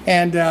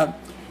 and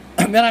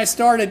then I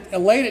started,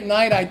 late at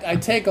night,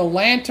 I'd take a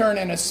lantern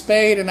and a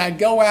spade, and I'd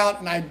go out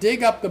and I'd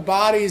dig up the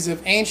bodies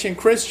of ancient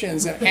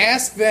Christians and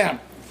ask them.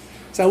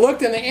 So I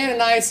looked in the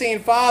Ante-Nicene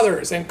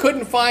Fathers and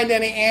couldn't find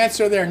any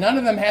answer there. None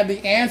of them had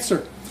the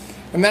answer.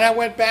 And then I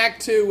went back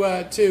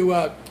to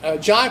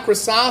John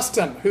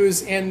Chrysostom,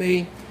 he's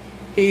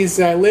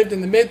lived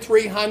in the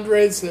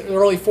mid-300s, the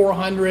early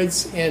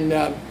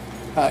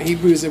 400s. He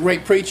was a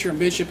great preacher and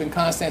bishop in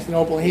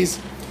Constantinople. And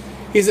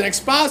he's an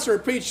expositor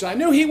preacher. I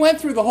knew he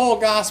went through the whole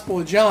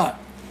Gospel of John.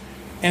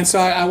 And so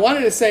I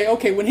wanted to say,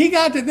 okay, when he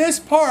got to this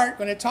part,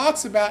 when it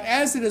talks about,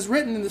 as it is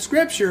written in the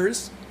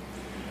Scriptures,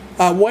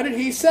 what did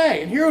he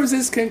say? And here was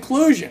his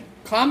conclusion,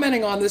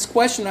 commenting on this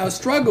question I was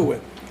struggling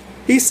with.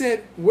 He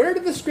said, where do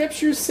the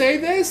Scriptures say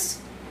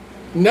this?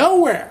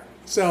 Nowhere.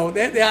 So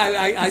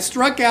I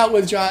struck out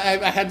with John.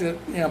 I had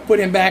to put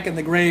him back in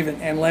the grave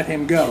and let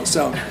him go.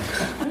 So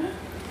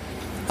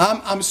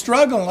I'm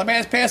struggling. Let me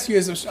ask Pastor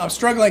you, I'm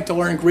struggling to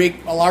learn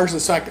Greek largely,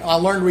 so I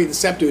learned to read the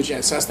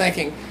Septuagint. So I was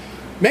thinking,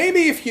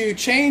 maybe if you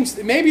change,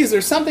 maybe is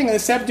there something in the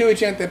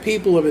Septuagint that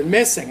people have been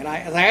missing? And I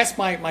asked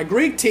my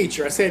Greek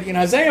teacher, I said,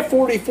 Isaiah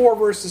 44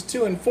 verses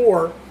 2, 3,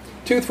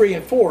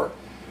 and 4,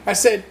 I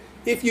said,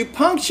 if you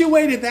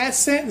punctuated that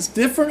sentence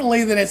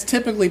differently than it's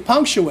typically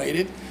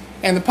punctuated,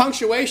 and the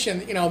punctuation,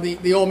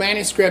 the old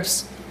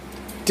manuscripts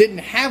didn't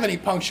have any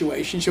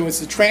punctuation, so it's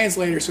the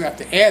translators who have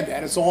to add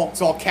that. It's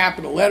all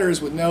capital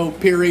letters with no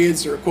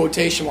periods or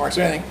quotation marks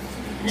or anything.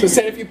 So it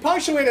said if you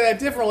punctuated that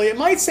differently, it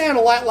might sound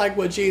a lot like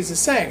what Jesus is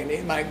saying.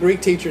 And my Greek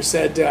teacher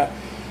said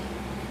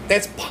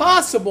that's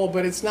possible,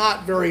 but it's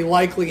not very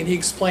likely, and he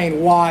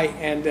explained why,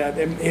 and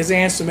his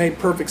answer made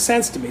perfect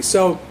sense to me.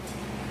 So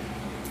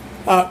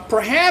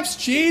perhaps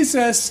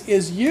Jesus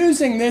is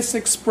using this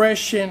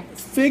expression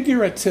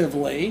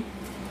figuratively,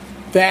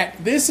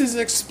 that this is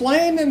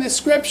explained in the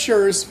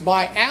Scriptures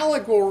by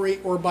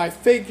allegory or by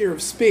figure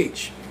of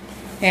speech.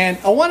 And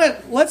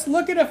let's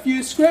look at a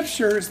few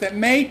Scriptures that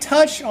may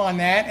touch on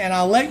that, and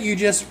I'll let you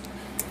just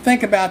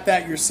think about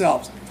that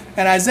yourselves.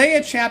 In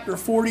Isaiah chapter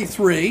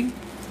 43,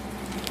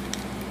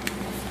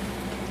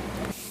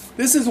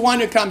 this is one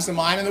that comes to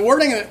mind, and the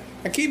wording,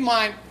 and keep in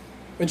mind,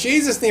 when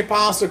Jesus and the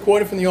apostles are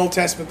quoting from the Old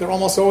Testament, they're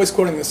almost always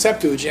quoting the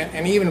Septuagint,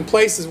 and even in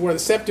places where the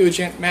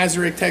Septuagint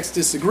Masoretic texts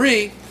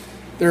disagree,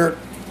 they're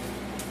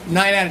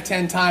 9 out of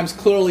 10 times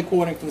clearly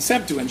quoting from the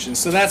Septuagint.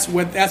 So that's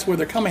where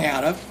they're coming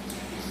out of.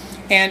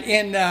 And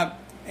in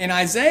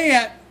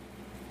Isaiah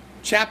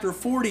chapter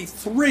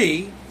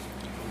 43,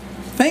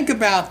 think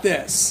about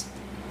this.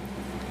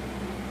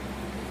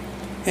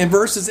 In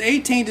verses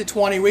 18 to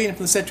 20, reading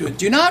from the Septuagint,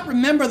 do not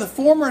remember the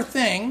former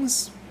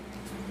things,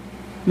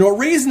 nor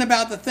reason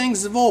about the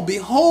things of old.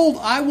 Behold,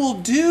 I will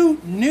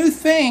do new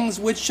things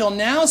which shall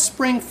now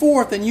spring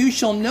forth, and you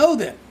shall know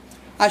them.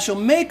 I shall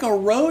make a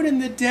road in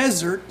the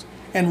desert,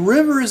 and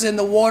rivers in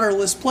the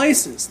waterless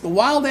places. The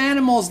wild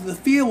animals of the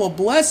field will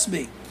bless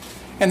me,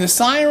 and the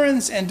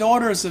sirens and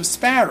daughters of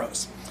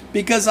sparrows,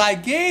 because I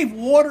gave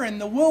water in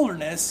the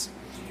wilderness,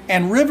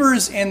 and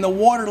rivers in the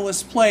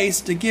waterless place,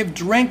 to give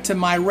drink to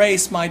my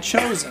race, my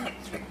chosen,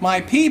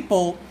 my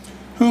people,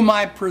 whom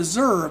I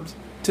preserved,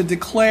 to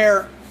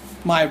declare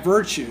my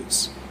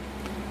virtues.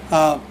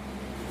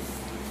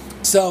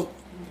 So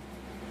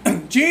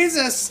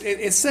Jesus,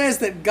 it says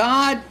that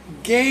God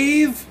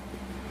gave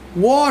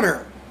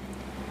water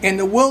in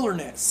the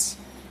wilderness.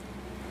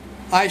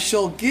 I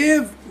shall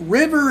give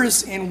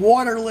rivers in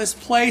waterless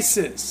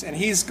places. And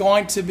he's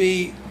going to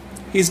be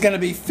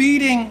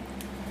feeding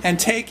and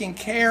taking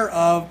care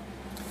of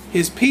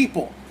his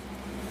people.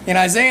 In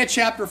Isaiah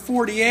chapter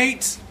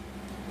 48,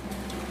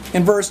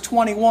 in verse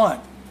 21,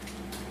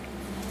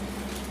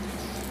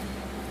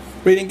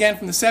 reading again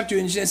from the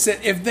Septuagint, it said,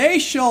 if they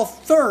shall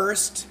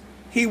thirst,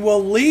 he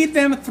will lead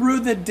them through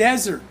the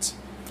desert,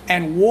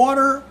 and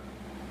water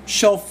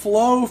shall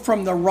flow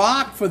from the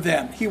rock for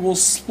them. He will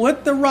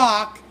split the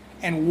rock,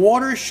 and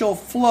water shall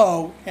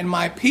flow, and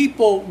my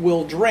people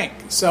will drink.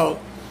 So,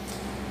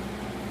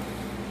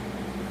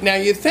 now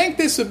you'd think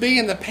this would be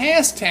in the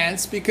past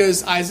tense,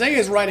 because Isaiah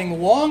is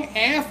writing long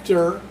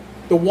after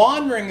the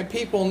wandering of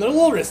people in the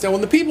wilderness. Now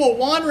when the people are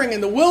wandering in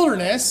the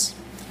wilderness,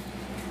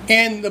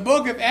 in the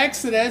book of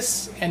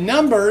Exodus and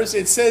Numbers,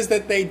 it says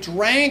that they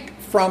drank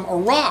from a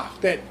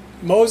rock, that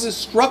Moses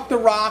struck the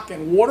rock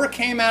and water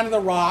came out of the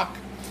rock,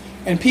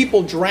 and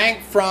people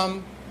drank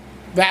from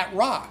that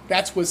rock.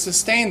 That's what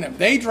sustained them.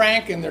 They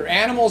drank and their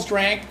animals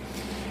drank.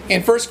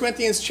 In 1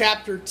 Corinthians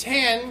chapter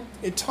 10,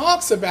 it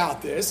talks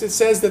about this. It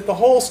says that the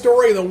whole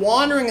story of the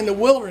wandering in the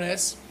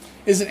wilderness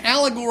is an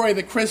allegory of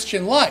the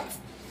Christian life.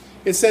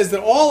 It says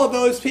that all of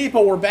those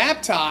people were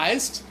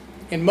baptized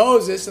in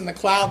Moses in the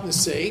cloud and the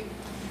sea.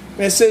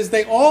 And it says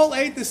they all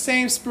ate the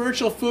same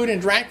spiritual food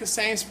and drank the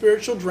same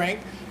spiritual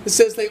drink. It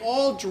says they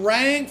all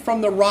drank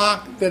from the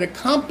rock that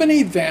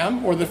accompanied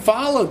them or that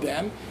followed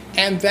them,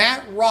 and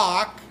that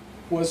rock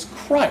was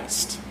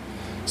Christ.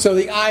 So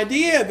the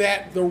idea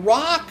that the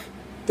rock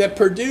that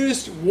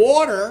produced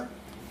water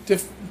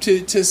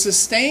to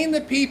sustain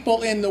the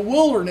people in the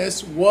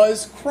wilderness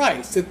was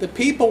Christ, that the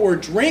people were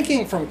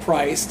drinking from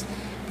Christ,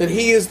 that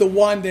he is the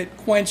one that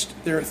quenched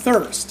their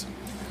thirst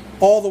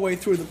all the way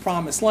through the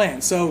promised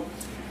land. So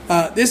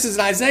this is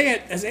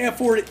Isaiah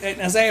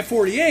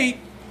 48.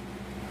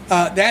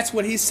 That's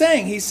what he's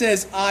saying. He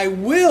says, I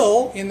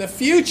will in the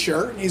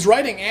future, he's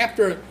writing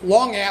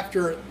long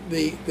after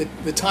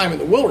the time in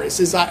the wilderness,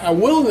 he says, I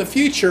will in the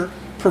future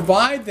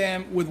provide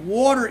them with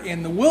water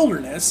in the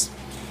wilderness.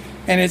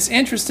 And it's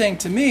interesting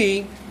to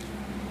me,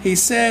 he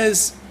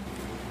says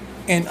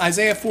in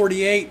Isaiah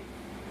 48,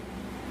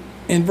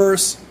 in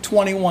verse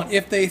 21,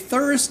 if they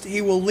thirst,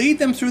 he will lead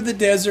them through the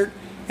desert,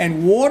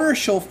 and water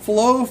shall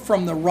flow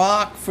from the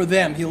rock for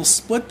them. He'll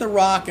split the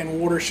rock, and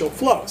water shall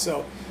flow.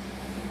 So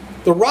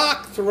the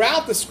rock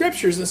throughout the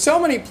Scriptures in so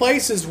many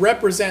places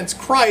represents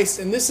Christ,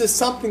 and this is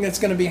something that's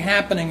going to be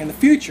happening in the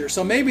future.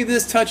 So maybe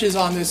this touches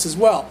on this as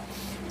well.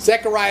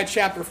 Zechariah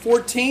chapter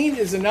 14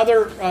 is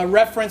another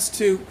reference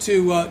to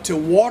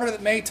water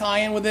that may tie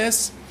in with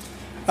this.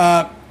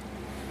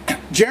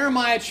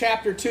 Jeremiah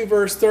chapter 2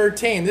 verse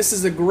 13. This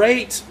is a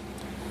great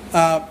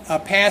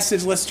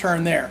passage. Let's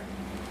turn there.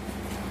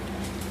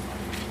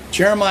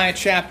 Jeremiah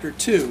chapter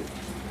 2.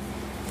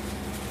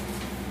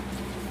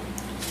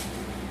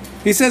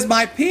 He says,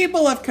 my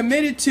people have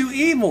committed two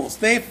evils.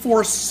 They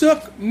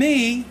forsook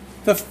me,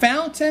 the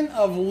fountain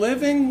of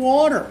living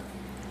water,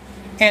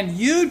 and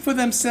hewed for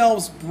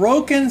themselves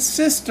broken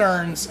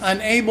cisterns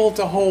unable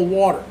to hold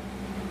water.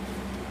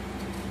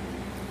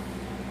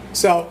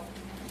 So,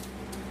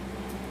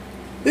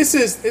 this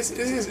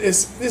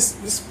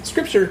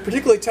scripture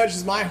particularly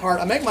touches my heart.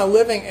 I make my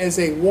living as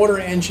a water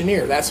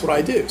engineer. That's what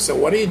I do. So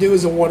what do you do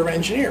as a water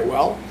engineer?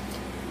 Well,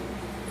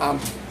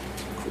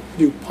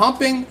 do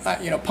pumping,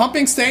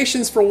 pumping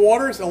stations for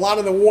water. A lot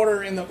of the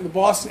water in the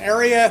Boston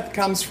area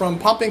comes from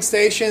pumping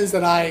stations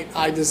that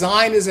I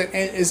designed as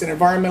an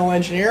environmental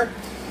engineer.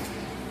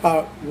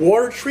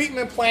 Water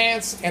treatment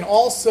plants, and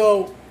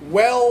also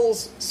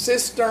wells,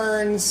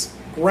 cisterns,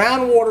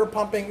 groundwater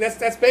pumping.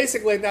 That's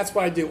basically what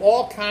I do.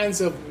 All kinds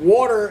of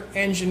water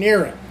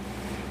engineering.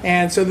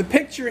 And so the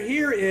picture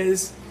here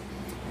is,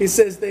 he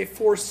says, they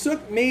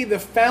forsook me, the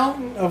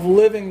fountain of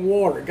living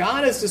water.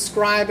 God is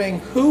describing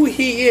who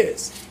He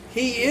is.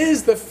 He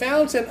is the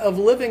fountain of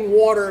living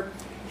water.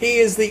 He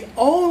is the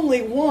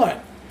only one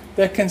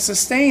that can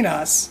sustain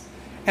us.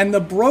 And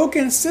the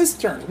broken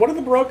cisterns. What are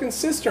the broken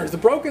cisterns? The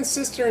broken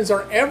cisterns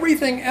are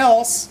everything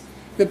else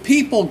that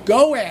people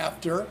go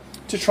after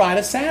to try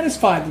to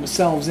satisfy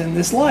themselves in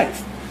this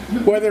life.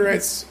 Whether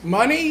it's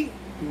money,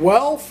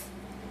 wealth,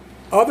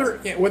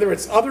 whether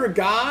it's other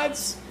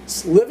gods,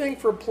 living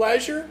for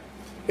pleasure,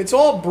 it's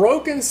all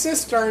broken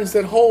cisterns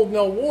that hold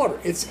no water.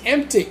 It's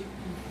empty.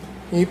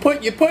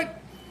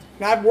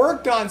 Now I've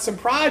worked on some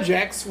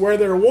projects where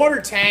there are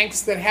water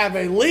tanks that have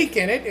a leak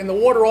in it and the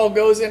water all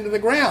goes into the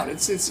ground.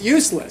 It's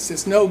useless.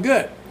 It's no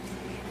good.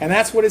 And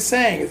that's what it's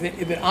saying, is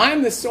that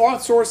I'm the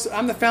source,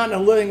 I'm the fountain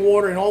of living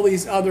water, and all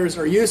these others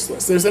are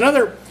useless. There's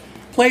another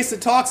place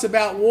that talks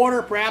about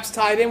water, perhaps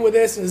tied in with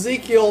this, in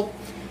Ezekiel,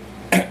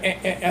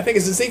 I think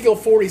it's Ezekiel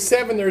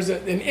 47. There's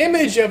an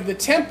image of the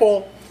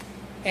temple,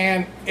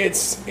 and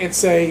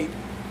it's a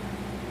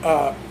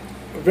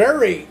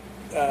very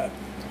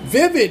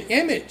vivid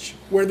image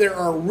where there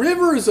are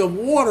rivers of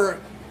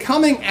water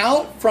coming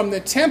out from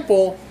the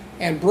temple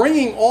and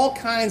bringing all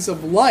kinds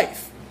of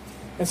life.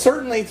 And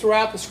certainly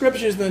throughout the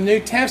scriptures in the New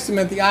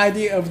Testament, the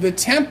idea of the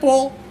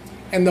temple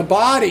and the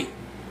body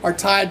are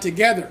tied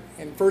together.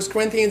 In 1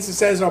 Corinthians it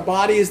says our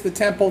body is the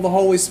temple of the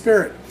Holy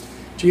Spirit.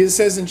 Jesus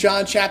says in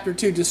John chapter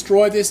 2,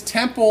 destroy this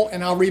temple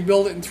and I'll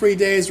rebuild it in 3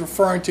 days,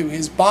 referring to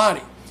His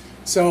body.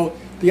 So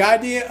the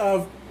idea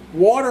of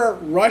water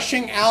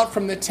rushing out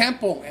from the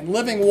temple and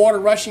living water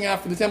rushing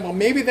out from the temple,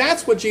 maybe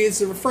that's what Jesus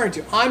is referring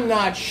to. I'm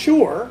not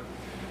sure,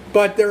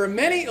 but there are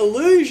many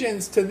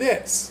allusions to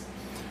this.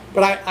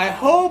 But I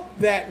hope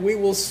that we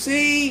will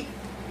see,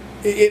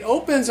 it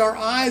opens our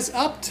eyes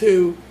up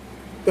to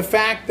the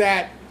fact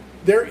that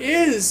there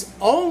is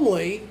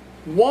only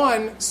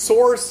one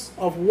source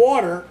of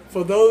water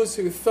for those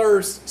who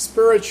thirst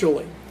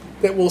spiritually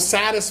that will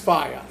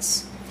satisfy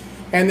us.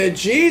 And that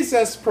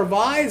Jesus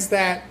provides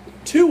that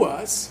to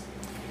us,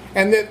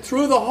 and that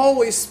through the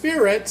Holy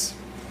Spirit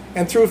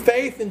and through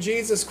faith in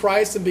Jesus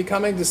Christ and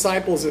becoming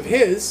disciples of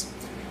His,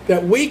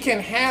 that we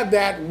can have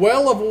that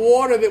well of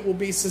water that will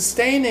be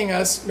sustaining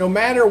us no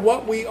matter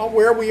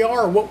where we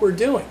are or what we're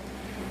doing.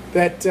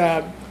 That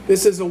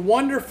this is a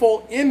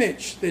wonderful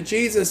image that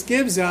Jesus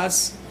gives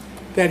us,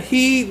 that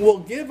He will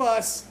give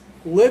us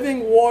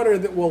living water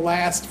that will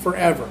last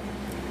forever.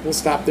 We'll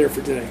stop there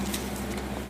for today.